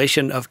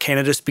population of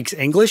Canada speaks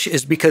English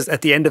is because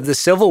at the end of the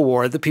Civil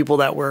War, the people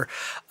that were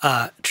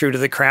true to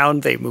the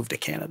crown, they moved to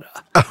Canada.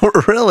 Oh,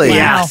 really?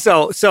 Yeah.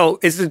 So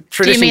it's a Do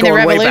tradition. you mean the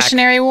going way back.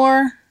 Revolutionary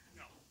War?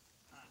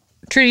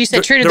 True, you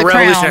said true to the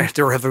Revolutionary, crown.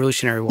 the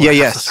Revolutionary War. Yeah, I'm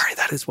yes. so sorry,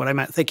 that is what I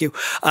meant. Thank you.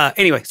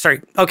 Anyway,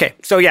 sorry. Okay,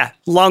 so yeah,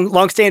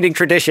 long-standing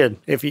tradition.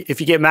 If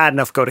you get mad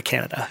enough, go to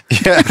Canada.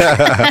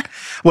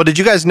 Well, did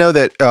you guys know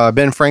that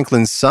Ben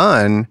Franklin's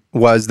son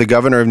was the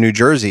governor of New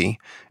Jersey,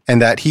 and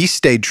that he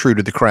stayed true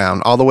to the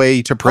crown all the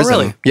way to prison?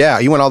 really? Yeah,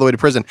 he went all the way to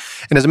prison.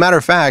 And as a matter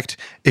of fact,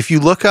 if you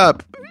look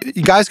up,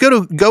 you guys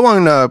go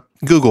on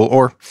Google,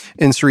 or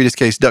in Sarita's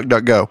case,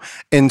 DuckDuckGo,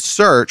 and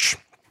search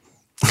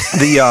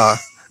the.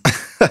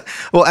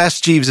 Well,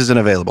 Ask Jeeves isn't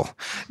available.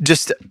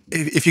 Just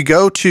if you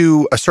go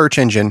to a search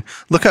engine,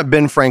 look up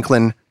Ben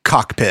Franklin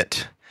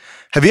cockpit.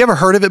 Have you ever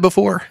heard of it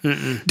before?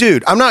 Mm-mm.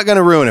 Dude, I'm not going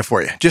to ruin it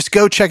for you. Just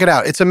go check it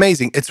out. It's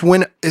amazing.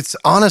 It's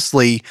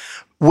honestly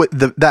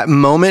that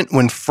moment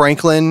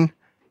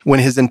when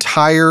his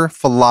entire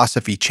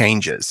philosophy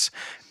changes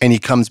and he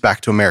comes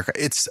back to America.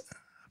 It's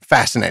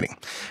Fascinating.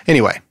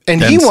 Anyway,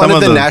 and And he some wanted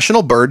of the the-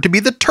 national bird to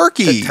be the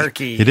turkey.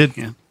 Turkey. He did.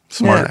 Yeah.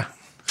 Smart. Yeah.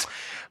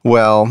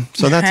 Well,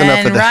 so that's enough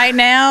of And that. right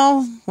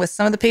now, with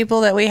some of the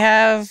people that we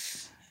have,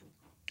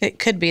 it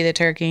could be the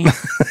turkey.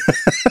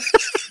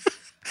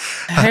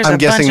 There's I'm a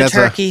guessing bunch of that's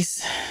a-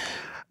 turkeys.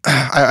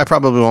 I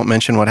probably won't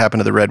mention what happened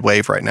to the red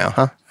wave right now,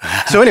 huh?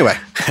 So anyway,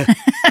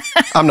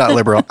 I'm not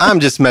liberal. I'm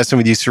just messing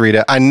with you,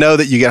 Sarita. I know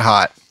that you get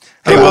hot.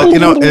 Hey, well, I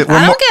don't get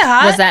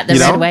hot. Was that the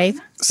You red know?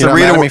 wave? You're not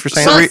mad Sarita, at me for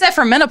saying Well, that? except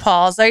for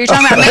menopause. Are you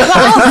talking about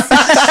menopause?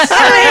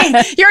 I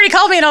mean, you already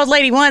called me an old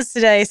lady once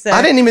today, so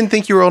I didn't even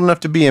think you were old enough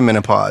to be in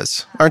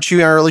menopause. Aren't you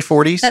in your early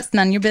 40s? that's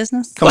none of your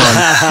business. Come on.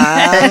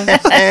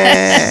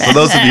 For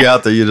those of you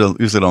out there,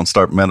 usually don't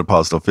start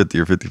menopause till 50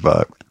 or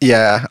 55.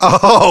 Yeah.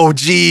 Oh,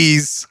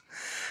 geez.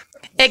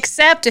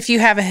 Except if you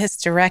have a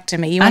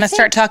hysterectomy. You want to think-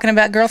 start talking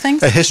about girl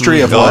things? A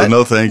history of Oh, what?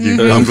 no, thank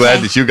you. I'm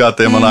glad that you got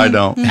them and I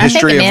don't. I think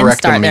History the of men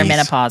start their rectomies.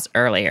 menopause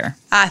earlier.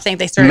 I think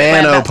they started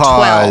at about 12.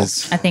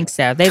 Menopause. I think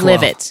so. They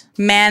live it.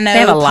 Menopause. They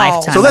have a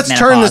lifetime. So let's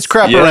turn this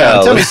crap Yeah,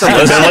 around. Tell me let's,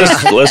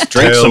 something. let's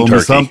drink Tell some me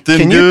turkey. something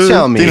Can you good.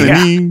 tell me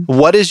Ding-a-ding.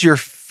 what is your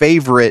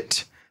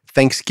favorite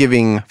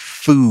Thanksgiving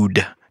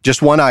food?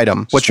 Just one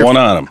item. What's Just your one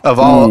item. of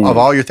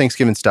all your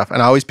Thanksgiving stuff? And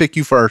I always pick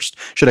you first.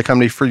 Should I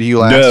come for you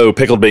last? No,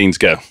 pickled beans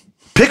go.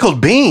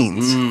 Pickled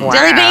beans.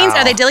 Dilly beans?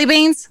 Are they dilly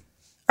beans?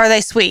 Or are they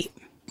sweet?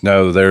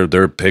 No,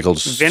 they're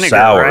pickled Vinegar,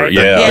 sour. right?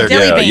 Yeah,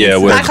 dilly beans. Yeah,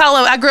 with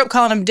I grew up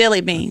calling them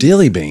dilly beans.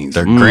 dilly beans.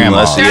 They're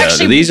grandma's. They're Yeah,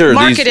 actually these are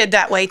marketed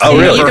that way too. Oh,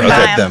 really? You can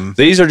Okay. buy them.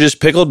 These are just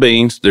pickled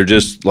beans. They're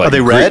just like Are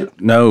they red?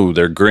 No,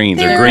 they're green.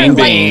 They're green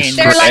like, beans.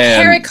 They're like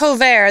And haricot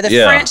vert, the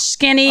Yeah. French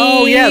skinny.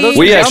 Oh, yeah, those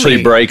we Yummy.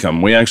 actually break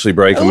them. We actually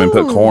break them and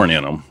put corn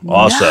in them.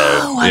 Also,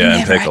 I've and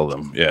never- pickle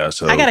them. Yeah,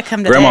 so I gotta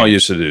come to Grandma that.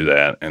 used to do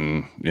that,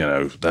 and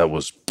that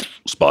was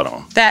spot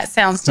on. That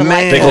sounds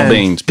delightful. Pickled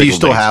beans. Do you pickled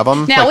still beans. have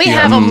them? Now we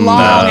have them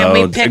long and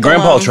we No, pickle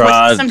Grandpa them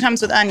tried.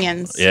 sometimes with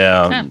onions.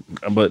 Yeah,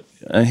 but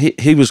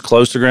he was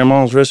close to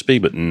Grandma's recipe,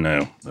 but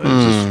no.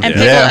 And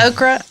pickled Yeah.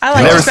 okra. I like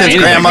Ever okra. since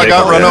Anything Grandma got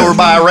pickled, run yeah. over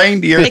by a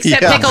reindeer.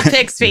 Except Yeah. pickled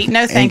pig's feet.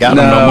 No, thank got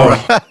you. 'em no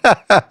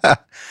more.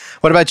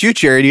 What about you,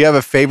 Cherry? Do you have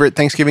a favorite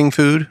Thanksgiving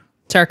food?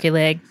 Turkey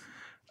leg.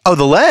 Oh,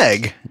 the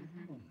leg.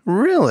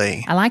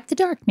 Really? I like the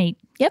dark meat.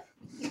 Yep.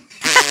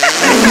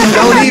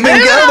 Don't even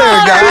go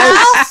there,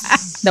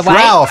 guys. The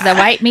Ralph.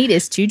 white meat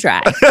is too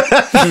dry.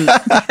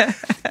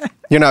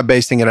 You're not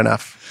basting it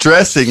enough.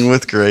 Dressing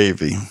with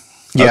gravy.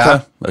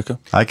 Yeah. Okay.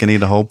 I can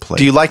eat a whole plate.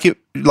 Do you like it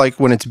like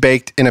when it's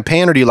baked in a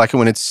pan, or do you like it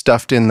when it's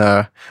stuffed in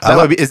the?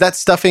 Is that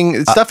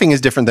stuffing? Stuffing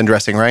is different than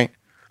dressing, right?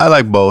 I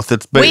like both.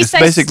 It's We say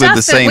basically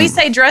the stuff it. same. We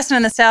say dressing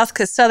in the South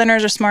because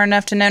Southerners are smart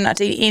enough to know not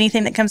to eat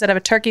anything that comes out of a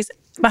turkey's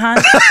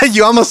behind.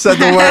 You almost said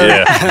the word.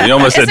 Yeah, you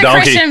almost It's said a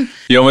donkey. Christian-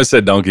 You almost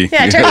said donkey.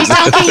 Yeah, turkey's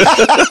donkey.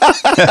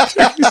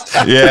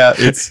 Yeah,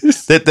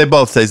 it's they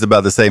both taste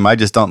about the same. I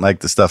just don't like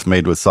the stuff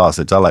made with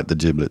sausage. I like the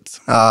giblets.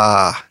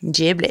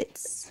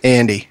 Giblets.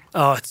 Andy.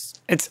 Oh,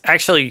 it's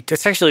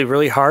actually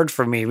really hard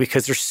for me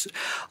because there's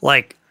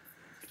like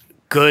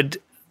good.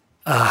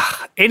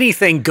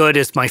 Anything good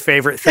is my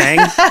favorite thing.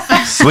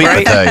 Sweet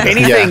Right?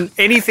 potato.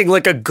 Anything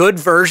like a good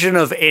version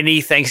of any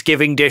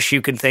Thanksgiving dish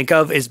you can think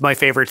of is my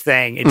favorite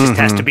thing. It just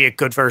has to be a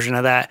good version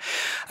of that.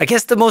 I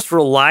guess the most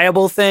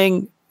reliable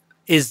thing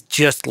is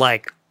just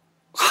like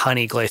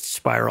honey glazed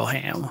spiral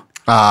ham.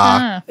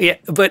 Yeah,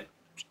 but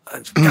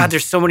God,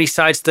 there's so many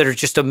sides that are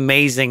just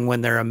amazing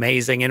when they're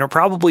amazing and are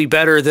probably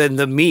better than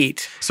the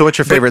meat. So, what's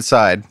your favorite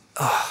side?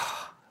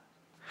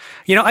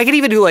 I could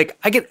even do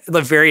I get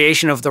the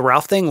variation of the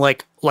Ralph thing,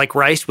 like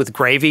rice with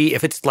gravy.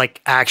 If it's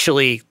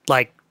actually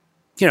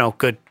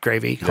good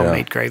gravy,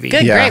 homemade gravy.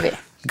 Good Yeah. gravy.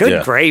 Good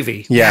Yeah.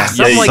 gravy. Yeah.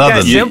 Something Yeah, like that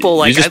Southern.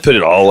 simple. You just put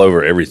it all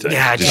over everything.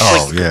 Yeah, just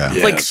Oh, yeah.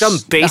 like some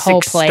whole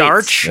basic plate.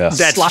 starch Yeah.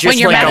 that's Sloppy. just When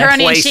you're like a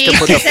macaroni and place cheese, to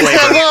put the it's a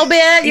flavor. little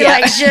bit. You're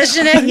like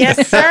shushing it.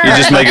 Yes, sir. You're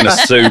just making a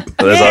soup.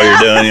 That's all you're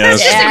doing. You know?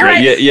 It's just a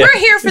great- Yeah, yeah. We're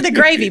here for the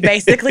gravy,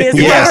 basically, is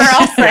Yes. what we're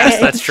all Yes,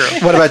 saying. that's true.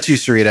 What about you,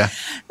 Sarita?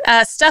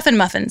 Stuffing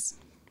muffins.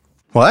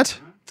 What?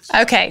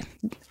 Okay.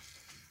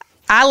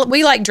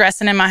 We like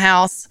dressing in my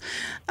house,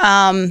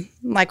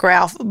 like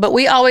Ralph, but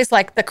we always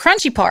like the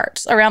crunchy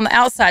parts around the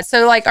outside.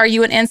 So, are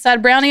you an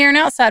inside brownie or an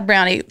outside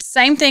brownie?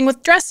 Same thing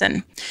with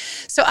dressing.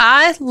 So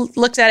I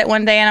looked at it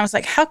one day and I was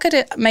like, how could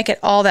it make it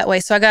all that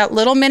way? So I got a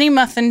little mini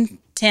muffin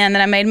tin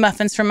that I made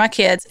muffins for my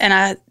kids, and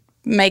I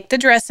make the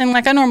dressing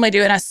like I normally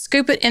do, and I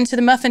scoop it into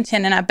the muffin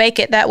tin and I bake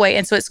it that way.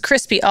 And so it's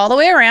crispy all the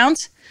way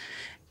around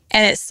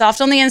and it's soft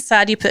on the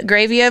inside. You put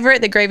gravy over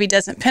it. The gravy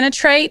doesn't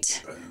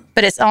penetrate,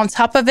 but it's on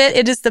top of it.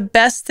 It is the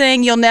best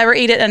thing. You'll never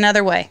eat it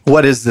another way.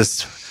 What is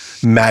this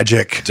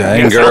magic?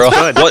 Dang, girl.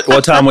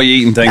 What time we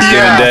eating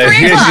Thanksgiving Day?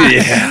 3 o'clock.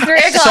 Yeah. 3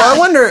 o'clock.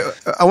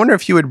 So I wonder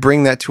if you would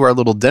bring that to our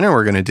little dinner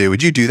we're going to do.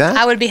 Would you do that?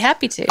 I would be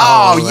happy to.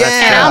 Oh, And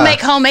yeah. I'll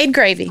make homemade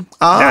gravy.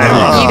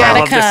 I You gotta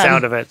love the come.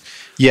 sound of it.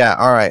 Yeah.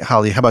 All right,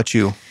 Holly. How about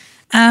you?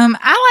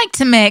 I like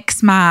to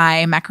mix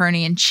my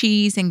macaroni and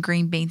cheese and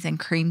green beans and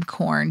cream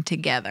corn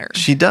together.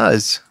 She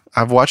does.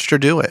 I've watched her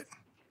do it.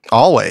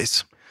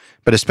 Always.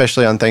 but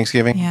especially on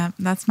Thanksgiving. Yeah,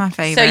 that's my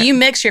favorite. So you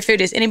mix your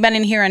food. Is anybody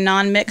in here a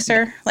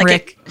non-mixer?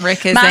 Rick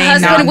is my a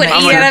husband would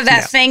non-mixer. eat out of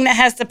that thing that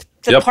has the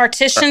Yep.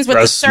 partitions with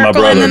the That's my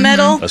circle in the brother.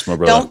 middle. That's my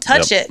brother. Don't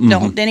touch Yep. it.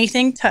 Don't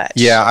anything touch.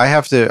 Yeah, I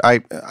have to.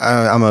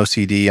 I'm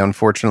OCD.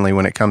 Unfortunately,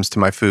 when it comes to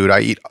my food, I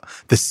eat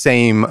the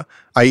same.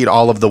 I eat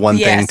all of the one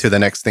thing Yes. to the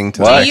next thing to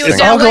the What? next you thing.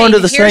 It's all wait, going to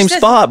the here's same the-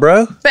 spot,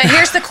 bro. But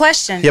here's the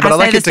question. Yeah, but I I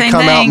like say it the to same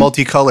come out thing.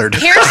 multicolored.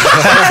 Here's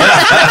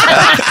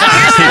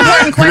the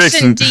important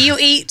question. Do you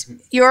eat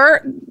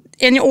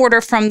in order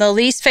from the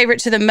least favorite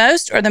to the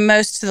most or the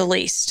most to the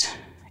least?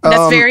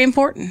 That's very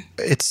important.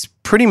 It's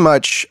pretty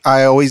much.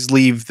 I always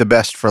leave the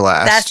best for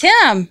last. That's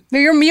him.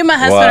 You and my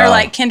husband are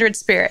like kindred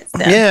spirits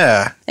then.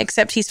 Yeah.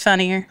 Except he's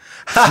funnier.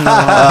 Just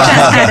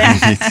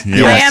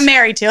kidding. I am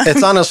married to him.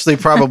 It's honestly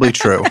probably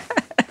true.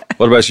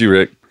 What about you,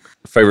 Rick?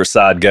 Favorite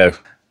side, go.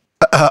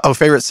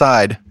 Favorite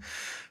side.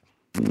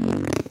 That's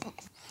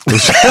what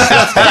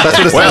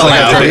it sounds like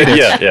after eating.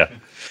 yeah.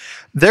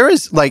 There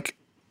is like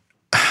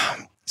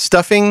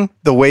stuffing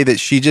the way that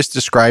she just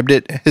described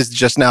it has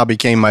just now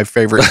became my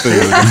favorite food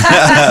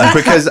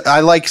because I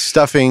like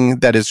stuffing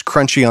that is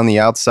crunchy on the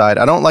outside.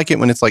 I don't like it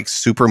when it's like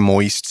super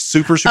moist,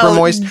 super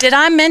moist. Did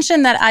I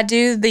mention that I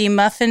do the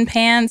muffin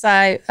pans?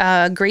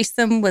 I grease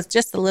them with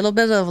just a little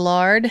bit of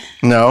lard.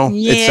 No, it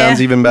Yeah.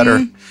 sounds even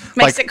better.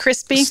 Makes it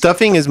crispy.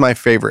 Stuffing is my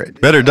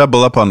favorite, Better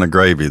double up on the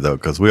gravy, though,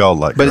 because we all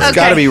like but it's gravy.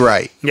 got to be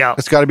right. Yeah.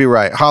 It's got to be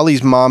right.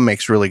 Holly's mom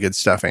makes really good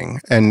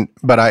stuffing,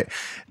 but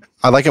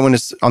I like it when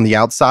it's on the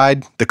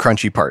outside, the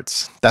crunchy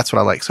parts. That's what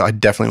I like. So I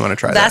definitely want to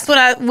try That's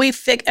that. what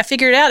I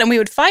figured out, and we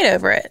would fight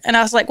over it. And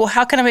I was like, well,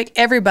 how can I make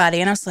everybody?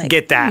 And I was like,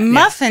 Get that, yeah.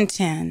 muffin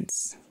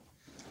tins.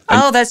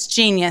 Oh, that's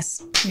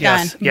genius.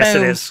 Yes, Done. yes,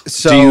 Boom. it is.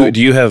 So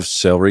Do you have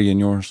celery in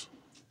yours?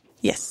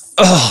 Yes.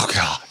 Oh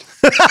God.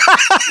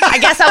 I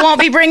guess I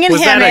won't be bringing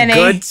Was him that a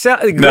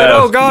any. good,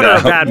 oh God, or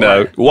a bad no.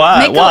 one? Why?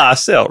 Make a- Why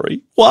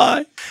celery?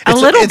 Why? A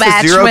little it's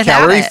batch a zero without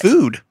calorie it.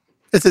 food.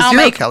 It's a I'll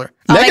zero make calorie.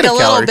 I'll make a negative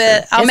little calorie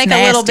bit. food. I'll It's make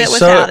a little bit nasty.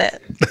 without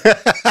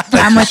it.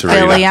 I'm with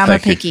Serena. Billy. I'm a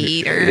Thank you. picky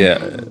eater.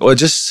 Yeah. Well,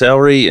 just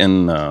celery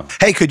and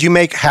Hey, could you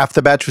make half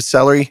the batch with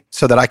celery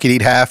so that I could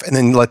eat half and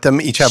then let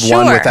them each have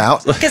one Sure.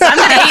 without? Because I'm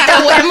gonna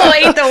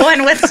eat the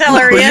one with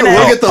celery in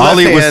We'll it. get the I'll left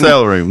eat with hand.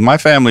 celery. My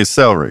family's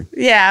celery.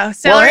 Yeah, Well,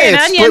 celery hey, and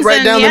it's onions. split right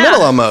and, down the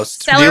middle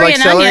almost. Do you Celery like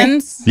and celery?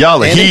 onions.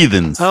 Y'all are Andy?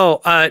 heathens.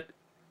 Oh,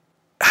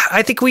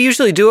 I think we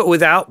usually do it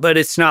without, but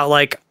it's not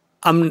like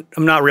I'm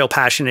not real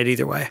passionate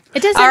either way.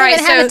 It doesn't All right,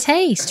 even have a so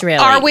taste, really.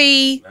 Are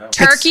we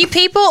turkey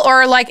people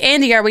or like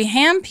Andy? Are we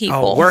ham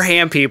people? Oh, we're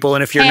ham people,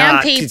 and if you're ham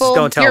not, people. just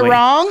don't tell you're me.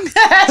 wrong. if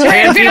Ham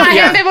you're not people, ham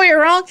yeah. people,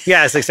 you're wrong.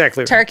 Yes,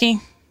 exactly. Right. Turkey.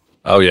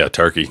 oh yeah,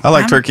 turkey. I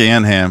like turkey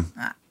and ham.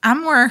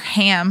 I'm more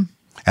ham.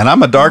 And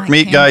I'm a dark like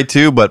meat ham. guy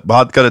too, but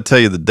I've got to tell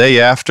you, the day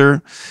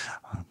after,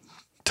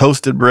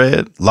 toasted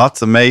bread,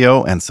 lots of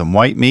mayo, and some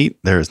white meat,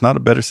 there is not a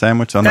better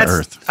sandwich on the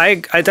earth.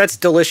 That's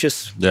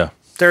delicious. Yeah.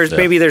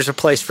 Maybe there's a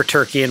place for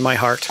turkey in my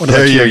heart.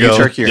 There you go.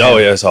 Turkey or Oh ham?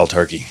 yeah, it's all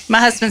turkey. My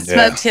husband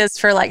Yeah. smoked his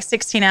for like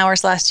 16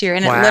 hours last year,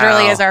 and Wow. it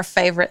literally is our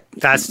favorite.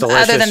 That's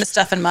delicious. Other than the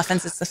stuff and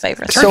muffins, it's the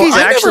favorite. So Turkey's I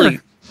never- actually,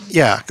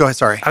 Yeah, go ahead.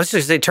 Sorry. I was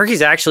just saying,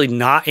 turkey's actually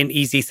not an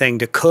easy thing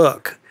to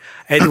cook,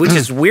 which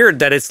is weird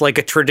that it's like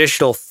a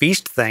traditional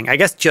feast thing. I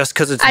guess just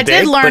because it's I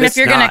big, did learn but if it's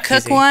you're going to not cook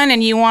easy. one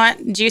and you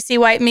want juicy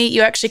white meat,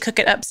 you actually cook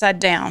it upside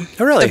down.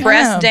 Oh, really? The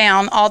breast Oh.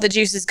 down, all the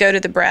juices go to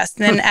the breast.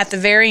 Then at the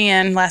very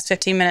end, last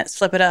 15 minutes,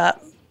 flip it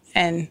up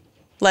and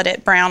let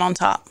it brown on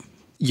top.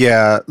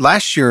 Yeah,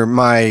 last year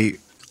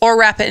Or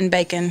wrap it in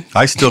bacon.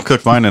 I still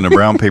cook mine in a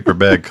brown paper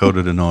bag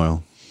coated in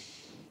oil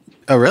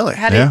Oh, really?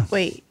 How do Yeah.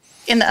 wait,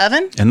 in the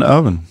oven? in the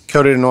oven.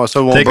 Coated in oil,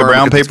 so it won't Take a burn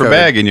brown because it's paper coated.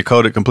 bag and you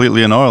coat it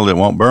completely in oil. It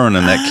won't burn,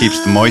 and that keeps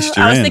the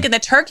moisture I was in. thinking the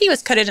turkey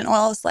was coated in oil.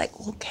 I was like,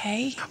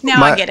 okay.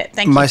 Now I get it.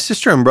 Thank My you.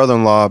 sister and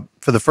brother-in-law,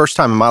 for the first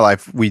time in my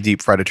life, we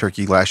deep fried a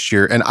turkey last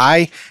year. And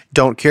I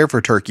don't care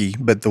for turkey,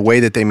 but the way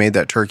that they made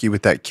that turkey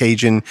with that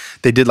Cajun,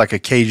 they did like a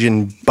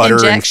Cajun butter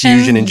Injection?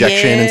 infusion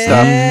injection and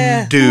Yeah.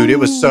 stuff. Dude, it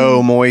was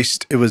so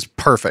moist. It was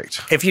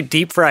perfect. If you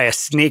deep fry a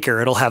sneaker,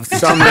 it'll have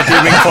some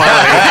redeeming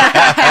quality.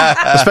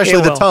 Especially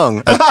It the will. tongue.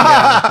 Maybe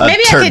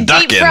I could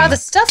deep turducken. fry the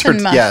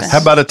stuffing muffin. yes. How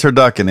about a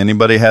turducken?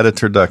 Anybody had a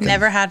turducken?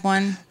 Never had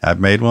one. I've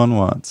made one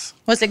once.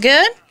 Was it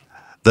good?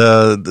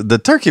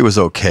 The turkey was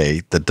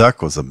okay. The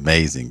duck was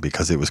amazing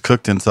because it was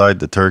cooked inside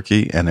the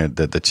turkey, and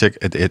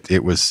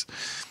it was.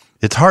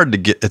 It's hard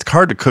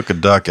to cook a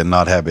duck and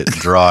not have it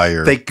dry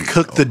or. They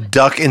cooked the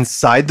duck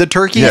inside the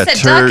turkey? Yeah,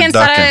 It's a duck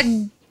inside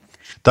turducken. a...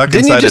 Duck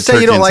Didn't you inside just a say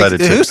you turkey don't like-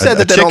 inside a who turkey. said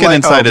that a they don't chicken like-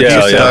 inside oh, a yeah,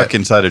 turkey, yeah. duck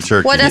inside a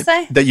turkey. What did I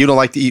say? That you don't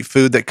like to eat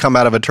food that come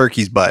out of a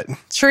turkey's butt.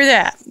 True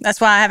that. That's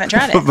why I haven't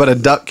tried it. But a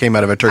duck came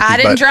out of a turkey's I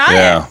didn't butt. try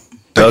Yeah. it.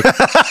 Duck,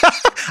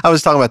 I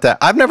was talking about that.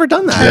 I've never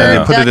done that. Yeah, Yeah.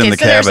 you put it in the Duck.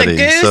 So there's a cavity.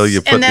 goose So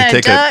you put and then a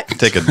take duck.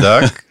 take a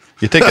duck.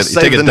 You take a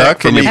Save the neck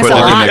duck for and you me. put That's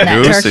a it lot in in a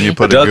that goose, turkey. and you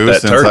put Duck a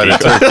goose that inside a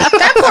turkey. turkey.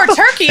 That poor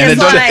turkey And is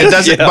like... it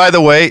doesn't. By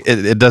the way,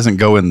 it doesn't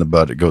go in the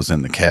butt. It goes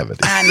in the cavity.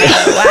 I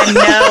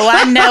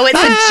know. It's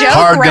a joke,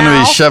 Hard going to be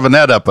Ralph. shoving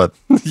that up a.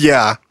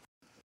 Yeah.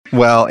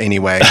 Well,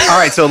 anyway. All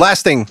right. So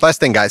last thing,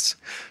 guys.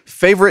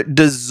 Favorite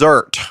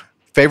dessert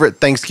Favorite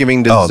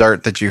Thanksgiving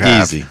dessert that you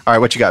have? Easy. All right,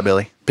 what you got,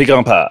 Billy?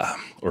 Pecan pie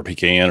or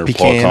pecan or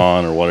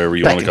pecan or whatever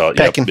you want to call it.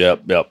 Pecan.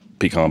 Yep.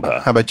 Pecan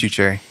pie. How about you,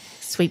 Cherry?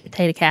 Sweet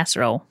potato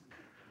casserole.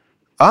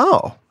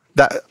 Oh,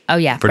 that. Oh,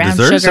 yeah. For Brown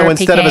dessert? sugar, So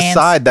instead of a pecans.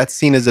 side, that's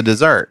seen as a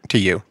dessert to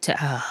you.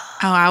 Oh,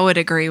 I would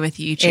agree with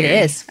you, It Cherry.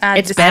 is. I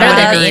It's despise better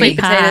than any sweet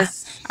pie.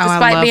 potatoes. Oh, I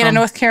Despite love being a them.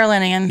 North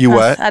Carolinian. You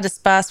what? I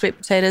despise sweet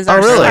potatoes. Oh,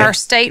 really? Our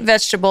state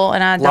vegetable,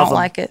 and I Love don't 'em.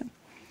 like it.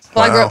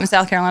 Well, I grew Wow. up in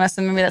South Carolina,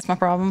 so maybe that's my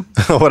problem.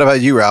 What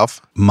about you,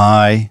 Ralph?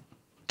 My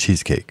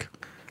cheesecake.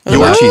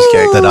 Your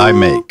cheesecake. That I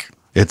make.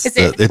 It's Is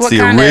the it- it's what the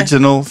kinda-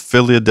 original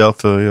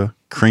Philadelphia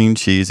cream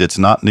cheese. It's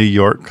not New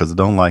York because I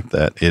don't like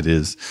that. It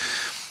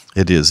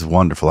is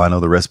wonderful. I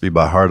know the recipe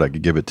by heart. I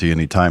could give it to you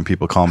anytime.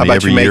 People call How me about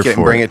every you make year it and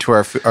for bring it to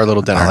our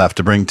little dinner? I'll have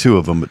to bring 2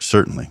 of them, but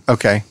certainly.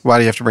 Okay. Why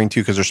do you have to bring 2?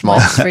 Because they're small.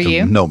 For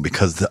you? No,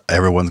 because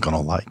everyone's going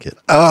to like it.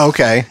 Oh,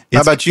 okay.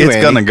 How about you, It's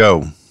Andy? going to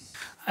go.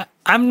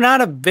 I'm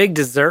not a big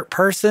dessert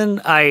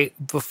person.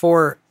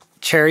 Before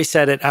Cherry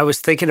said it, I was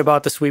thinking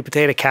about the sweet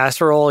potato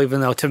casserole,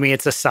 even though to me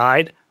it's a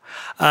side.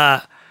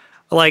 I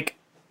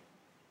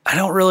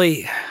don't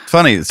really.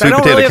 Funny, sweet don't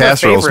potato really have a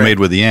casserole is favorite. made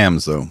with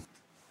yams, though.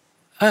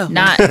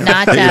 Not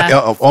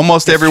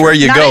Almost everywhere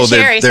you Not go, at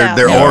Sherry's they're house.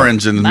 they're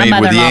orange and my made with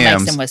mother-in-law makes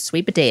yams. them with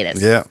sweet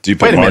potatoes. Yeah. Do you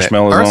put Wait a minute.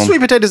 marshmallows Aren't on? sweet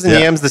potatoes and Yeah.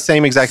 yams the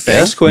same exact thing?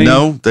 Yes, Queen.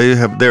 No,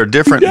 they're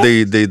different.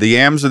 The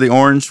yams are the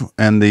orange,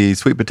 and the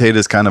sweet potato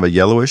is kind of a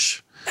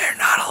yellowish. They're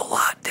not a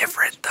lot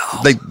different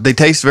though. They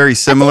taste very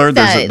similar.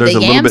 There's a the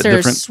little yams bit are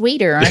different.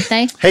 sweeter, aren't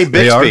they? Hey,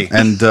 They are, Bixby.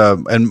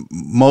 and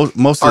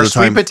most of Are the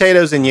sweet time,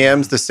 potatoes and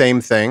yams the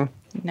same thing?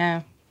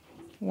 No.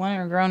 One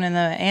are grown in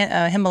the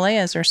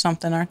Himalayas or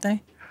something, aren't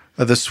they?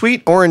 The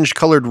sweet orange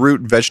colored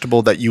root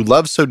vegetable that you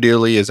love so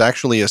dearly is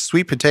actually a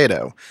sweet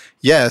potato.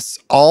 Yes,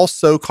 all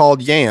so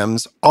called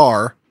yams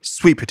are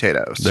sweet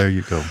potatoes. there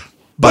you go.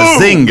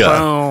 Bazinga!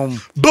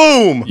 Boom.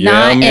 Boom!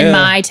 Not Yeah. in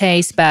my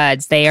taste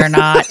buds. They are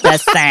not the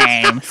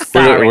same.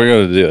 Sorry. We're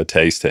going to do a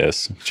taste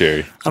test,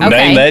 Jerry. Okay.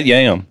 Name that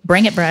yam.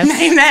 Bring it, bro.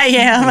 Name that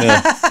yam.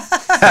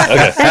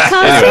 That's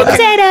called sweet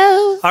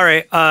potato. All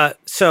right.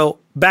 So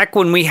back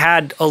when we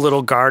had a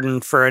little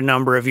garden for a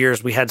number of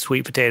years, we had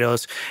sweet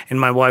potatoes, and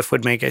my wife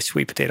would make a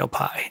sweet potato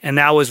pie, and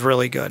that was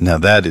really good. Now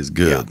that is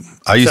good.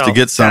 I used to So,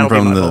 get some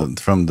that'll be my from vote.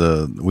 from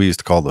the we used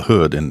to call the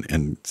Hood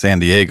in San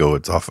Diego.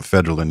 It's off of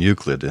Federal and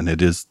Euclid, and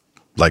it is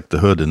like the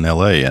Hood in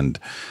L.A. And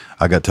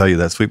I got to tell you,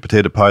 that sweet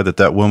potato pie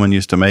that woman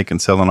used to make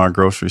and sell in our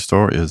grocery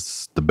store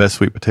is the best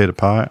sweet potato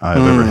pie I've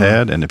ever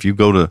had. And if you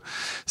go to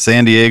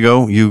San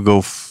Diego, you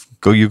go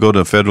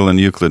to Federal and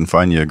Euclid and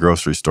find you a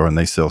grocery store, and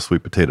they sell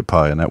sweet potato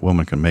pie, and that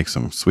woman can make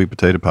some sweet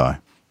potato pie.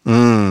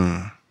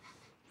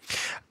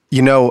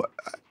 You know,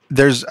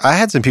 I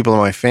had some people in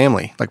my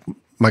family, like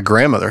my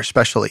grandmother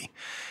especially.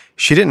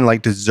 She didn't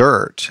like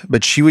dessert,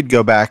 but she would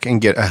go back and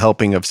get a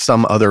helping of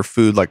some other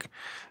food, like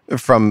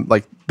from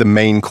like the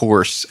main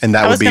course, and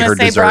that I would was be going her to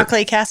say dessert.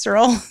 broccoli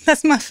casserole.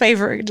 That's my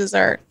favorite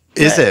dessert.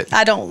 Is But it?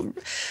 I don't.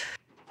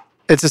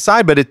 It's a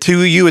side, but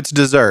to you, it's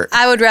dessert.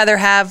 I would rather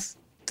have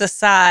the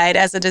side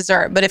as a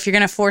dessert, but if you're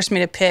going to force me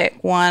to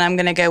pick one, I'm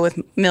going to go with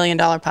 $1 Million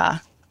Pie.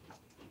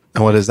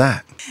 And what is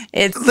that?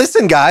 It's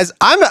Listen, guys,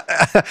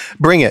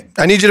 bring it.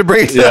 I need you to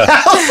bring it to the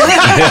house.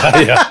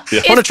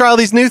 I want to try all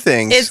these new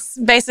things. It's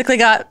basically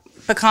got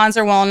pecans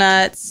or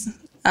walnuts,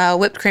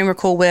 whipped cream or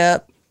Cool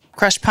Whip,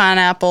 crushed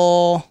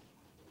pineapple,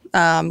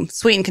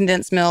 sweetened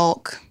condensed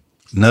milk,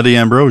 Nutty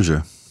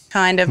ambrosia.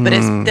 kind of, but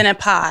it's then a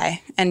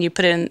pie, and you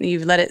put it in,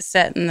 you let it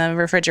set in the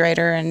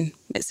refrigerator, and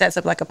it sets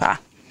up like a pie.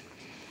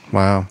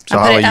 Wow. So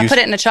I put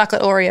it in a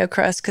chocolate Oreo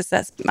crust because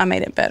I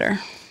made it better.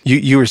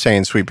 You were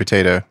saying sweet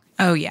potato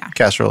Oh, yeah.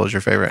 casserole is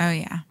your favorite. Oh,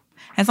 yeah.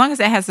 As long as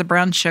it has the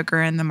brown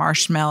sugar and the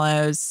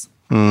marshmallows.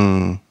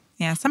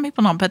 Yeah, some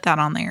people don't put that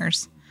on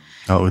theirs.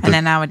 Oh, And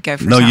then I would go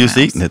for no something use else.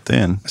 eating it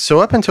then. So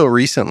up until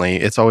recently,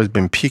 it's always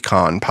been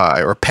pecan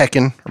pie or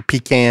pecan or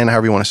pecan,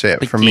 however you want to say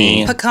it for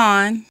me.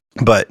 Pecan.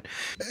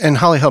 And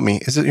Holly, help me.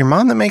 Is it your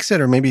mom that makes it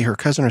or maybe her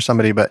cousin or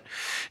somebody? But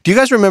do you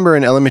guys remember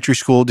in elementary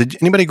school, did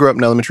anybody grow up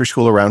in elementary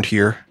school around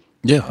here?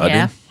 Yeah, I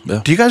Yeah. did.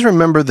 Yeah. Do you guys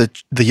remember the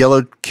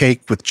yellow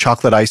cake with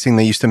chocolate icing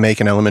they used to make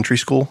in elementary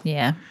school?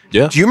 Yeah.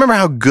 Yeah. Do you remember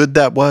how good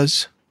that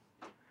was?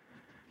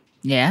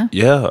 Yeah.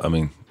 Yeah. I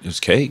mean, it was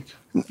cake.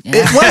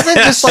 It wasn't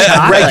just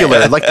like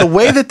regular, like the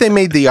way that they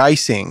made the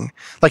icing.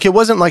 Like it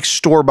wasn't like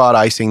store-bought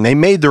icing. They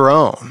made their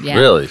own. Yeah.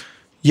 Really?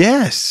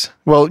 Yes.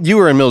 Well, you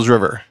were in Mills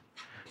River,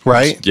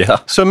 right? Yeah.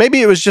 So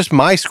maybe it was just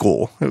my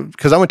school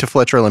because I went to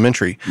Fletcher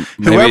Elementary.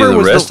 Maybe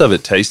the rest of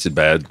it tasted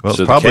bad, Well,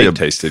 so the probably cake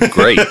tasted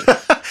great.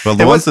 Well,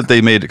 the ones that they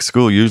made at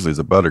school usually is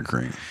a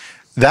buttercream.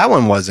 That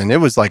one wasn't. It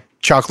was like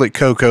chocolate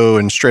cocoa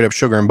and straight up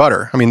sugar and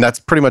butter. I mean, that's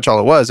pretty much all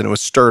it was. And it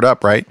was stirred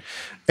up, right?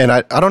 And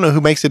I don't know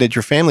who makes it at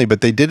your family, but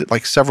they did it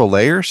like several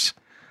layers.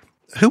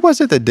 Who was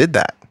it that did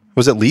that?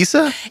 Was it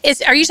Lisa?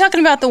 Are you talking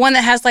about the one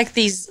that has like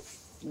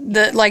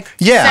Yeah. 7 or Like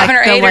 8 the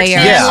or 10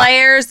 layers.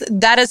 layers?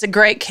 That is a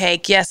great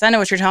cake. Yes, I know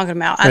what you're talking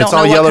about. I And don't it's know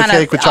all what yellow kind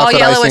cake of with chocolate all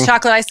yellow icing. with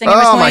chocolate icing in Oh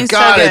between. my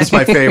God, so good. it's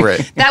my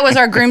favorite. That was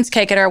our groom's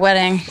cake at our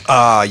wedding.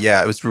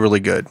 Yeah, it was really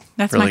good.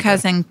 That's Really my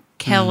cousin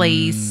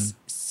Kelly's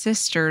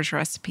sister's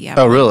recipe.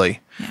 Oh, really?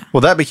 Yeah.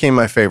 Well, that became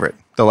my favorite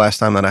the last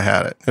time that I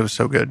had it. It was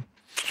so good.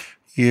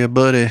 Yeah,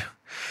 buddy.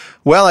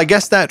 Well, I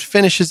guess that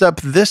finishes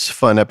up this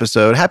fun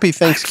episode. Happy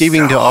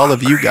Thanksgiving to all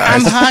of you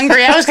guys. I'm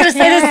hungry. I was going to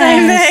say the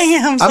same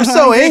thing. I'm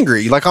so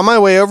angry. Like on my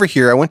way over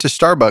here, I went to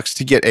Starbucks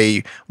to get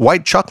a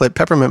white chocolate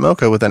peppermint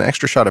mocha with an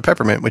extra shot of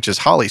peppermint, which is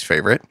Holly's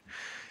favorite.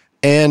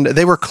 And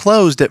they were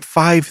closed at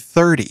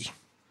 5:30.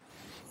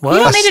 What? You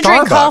don't need to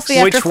drink Starbucks. coffee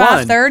after Which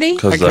one? 5:30?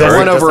 Because The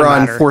one over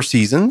on Four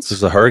Seasons. This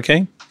is a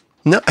hurricane?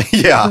 No,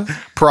 yeah,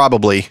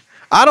 probably.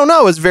 I don't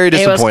know. I was very It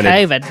was disappointed.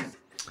 COVID.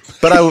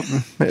 But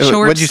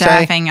Short what'd you say?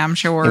 staffing, I'm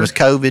sure. It was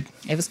COVID.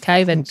 It was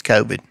COVID. It's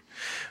COVID.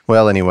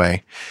 Well,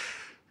 anyway,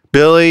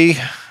 Billy,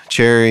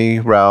 Cherry,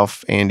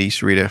 Ralph, Andy,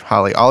 Sarita,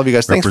 Holly, all of you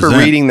guys, thanks for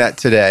Represent. reading that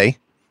today.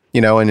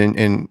 You know, and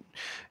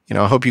you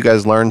know, I hope you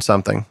guys learned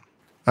something.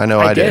 I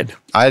know I did.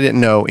 I didn't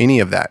know any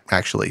of that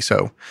actually,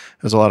 so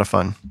it was a lot of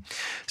fun.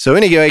 So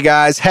anyway,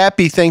 guys,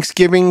 happy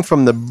Thanksgiving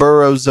from the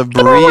Burrows of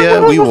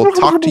Berea. We will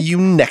talk to you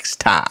next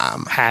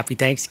time. Happy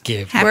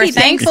Thanksgiving. Happy We're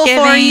thankful for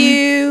Thanksgiving.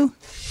 you.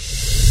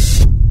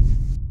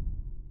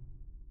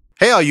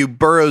 Hey, all you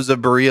Burrows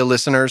of Berea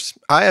listeners,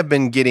 I have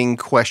been getting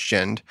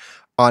questioned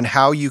on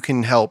how you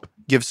can help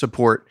give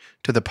support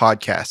to the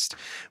podcast,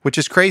 which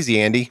is crazy,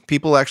 Andy.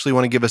 People actually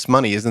want to give us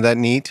money. Isn't that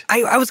neat?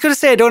 I was going to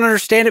say I don't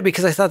understand it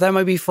because I thought that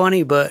might be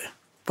funny, but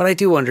I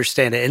do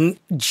understand it and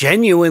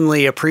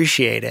genuinely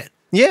appreciate it.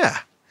 Yeah.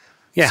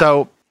 Yeah.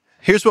 So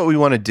here's what we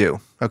want to do.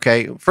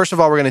 Okay. First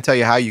of all, we're going to tell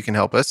you how you can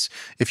help us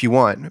if you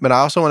want, but I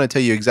also want to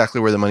tell you exactly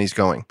where the money's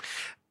going.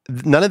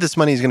 None of this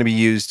money is going to be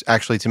used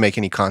actually to make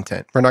any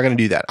content. We're not going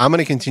to do that. I'm going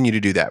to continue to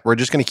do that. We're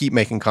just going to keep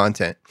making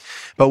content.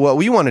 But what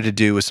we wanted to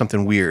do was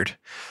something weird.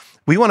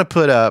 We want to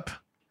put up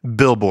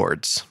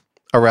billboards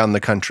around the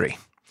country.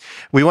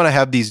 We want to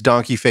have these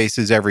donkey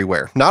faces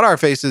everywhere. Not our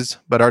faces,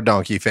 but our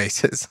donkey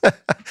faces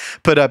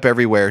put up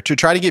everywhere to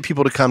try to get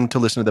people to come to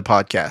listen to the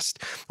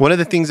podcast. One of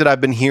the things that I've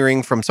been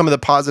hearing from some of the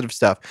positive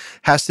stuff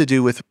has to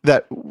do with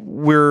that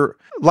we're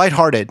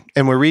lighthearted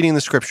and we're reading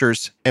the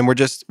scriptures and we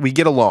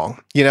get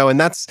along, you know, and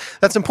that's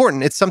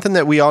important. It's something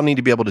that we all need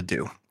to be able to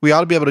do. We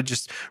ought to be able to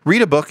just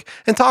read a book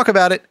and talk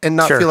about it and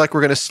not feel like we're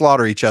going to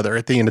slaughter each other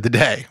at the end of the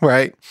day,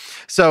 right?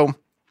 So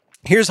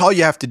here's all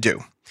you have to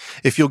do.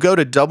 If you'll go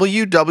to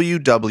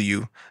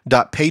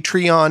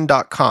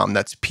www.patreon.com,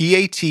 that's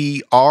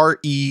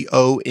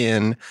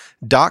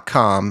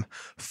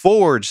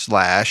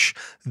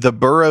patreon.com/The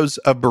Burrows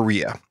of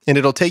Berea. And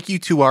it'll take you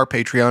to our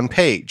Patreon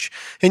page.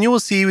 And you will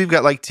see we've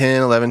got like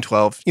 10, 11,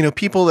 12,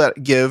 people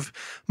that give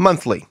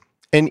monthly.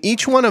 And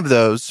each one of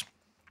those,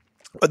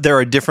 there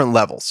are different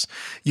levels.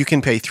 You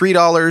can pay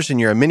 $3 and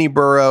you're a mini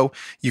burrow.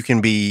 You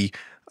can be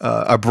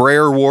a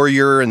Brer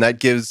warrior, and that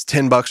gives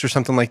 $10 or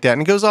something like that,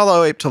 and it goes all the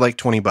way up to like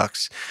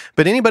 $20.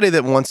 But anybody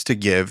that wants to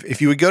give,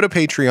 if you would go to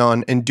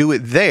Patreon and do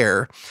it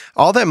there,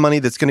 all that money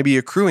that's going to be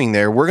accruing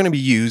there, we're going to be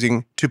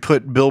using to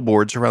put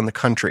billboards around the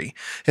country.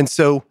 And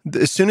so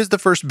as soon as the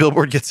first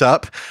billboard gets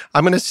up,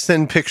 I'm going to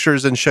send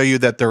pictures and show you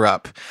that they're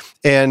up.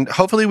 And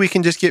hopefully we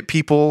can just get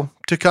people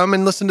to come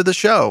and listen to the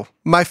show.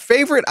 My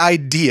favorite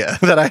idea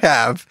that I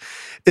have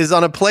is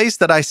on a place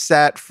that I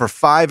sat for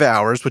 5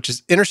 hours, which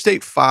is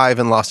Interstate 5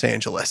 in Los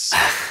Angeles.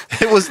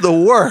 It was the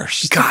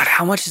worst. God,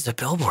 how much is a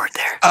billboard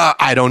there?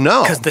 I don't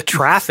know. Because the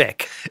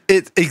traffic.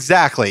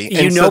 Exactly.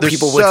 You know, there's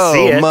people would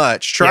see it. So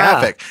much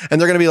traffic. Yeah. And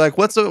they're going to be like,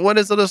 what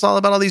is this all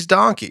about all these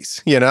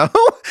donkeys?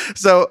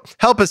 So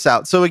help us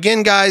out. So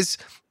again, guys,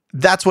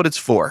 that's what it's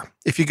for.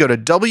 If you go to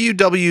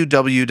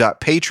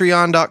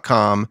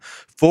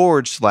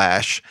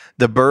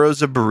www.patreon.com/The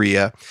Burrows of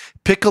Berea,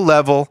 pick a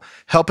level,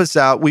 help us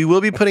out. We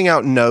will be putting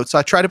out notes.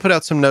 I try to put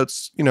out some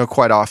notes,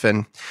 quite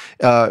often.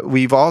 You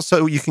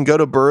can go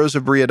to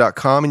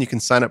burrowsofberea.com and you can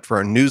sign up for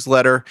our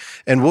newsletter,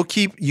 and we'll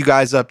keep you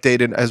guys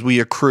updated as we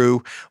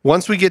accrue.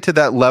 Once we get to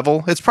that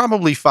level, it's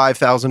probably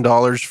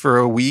 $5,000 for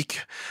a week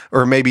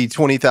or maybe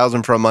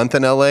 $20,000 for a month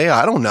in LA.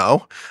 I don't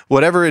know,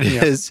 whatever it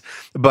is,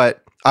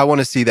 but I want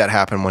to see that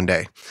happen one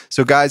day.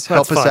 So guys,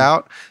 help us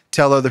out.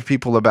 Tell other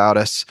people about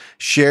us.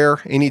 Share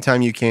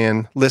anytime you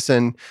can.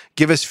 Listen.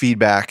 Give us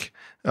feedback.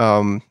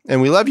 And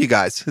we love you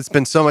guys. It's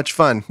been so much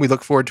fun. We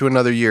look forward to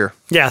another year.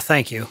 Yeah,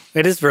 thank you.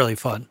 It is really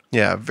fun.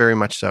 Yeah, very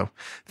much so.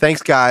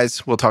 Thanks,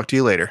 guys. We'll talk to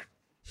you later.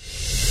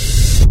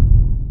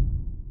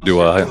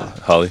 Do I,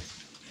 Holly?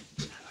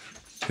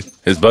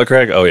 His butt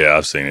crack? Oh, yeah,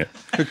 I've seen it.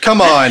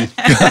 Come on.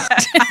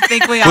 I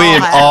think we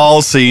We've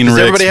all seen Does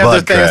Rick's everybody have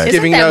butt their crack.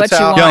 Thanksgiving Isn't that notes what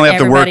you out? want You only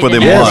have to work everybody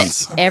with him know?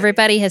 once.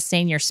 Everybody has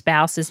seen your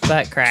spouse's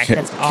butt crack.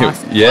 That's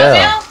awesome.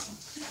 Yeah.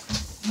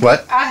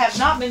 What? I have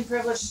not been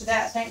privileged to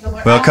that. Thank the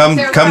Lord. Well, come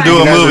do You a guys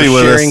movie are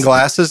with sharing us.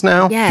 glasses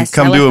now? Yes.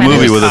 Come do a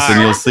movie with us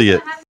and you'll see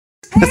it.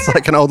 It's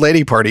like an old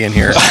lady party in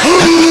here.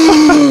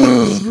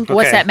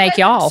 What's that make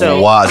y'all?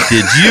 So- Wow,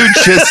 did you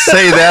just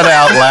say that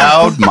out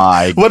loud?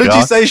 My What did you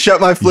God. say?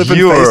 Shut my flipping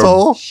You're face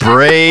hole?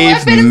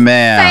 brave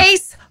man.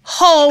 Face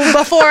hole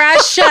before I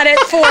shut it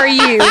for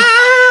you.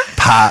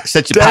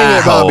 Such a Dang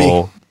it, pie Bobby.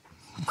 hole.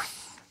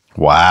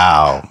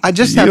 Wow. I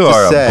just have you to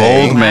are say- a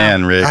bold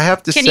man, Rick. I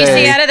have to Can say you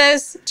see out of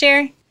those,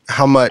 Jerry?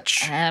 how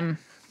much.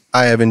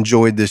 I have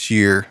enjoyed this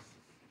year,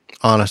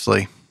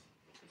 honestly.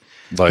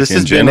 Like This in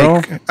has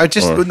general? been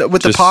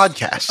with the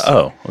podcast.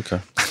 Oh, okay.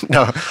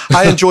 No,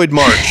 I enjoyed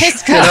March.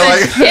 It's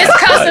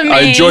because of me. I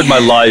enjoyed my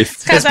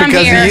life. It's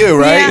because of you,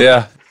 right?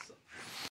 Yeah.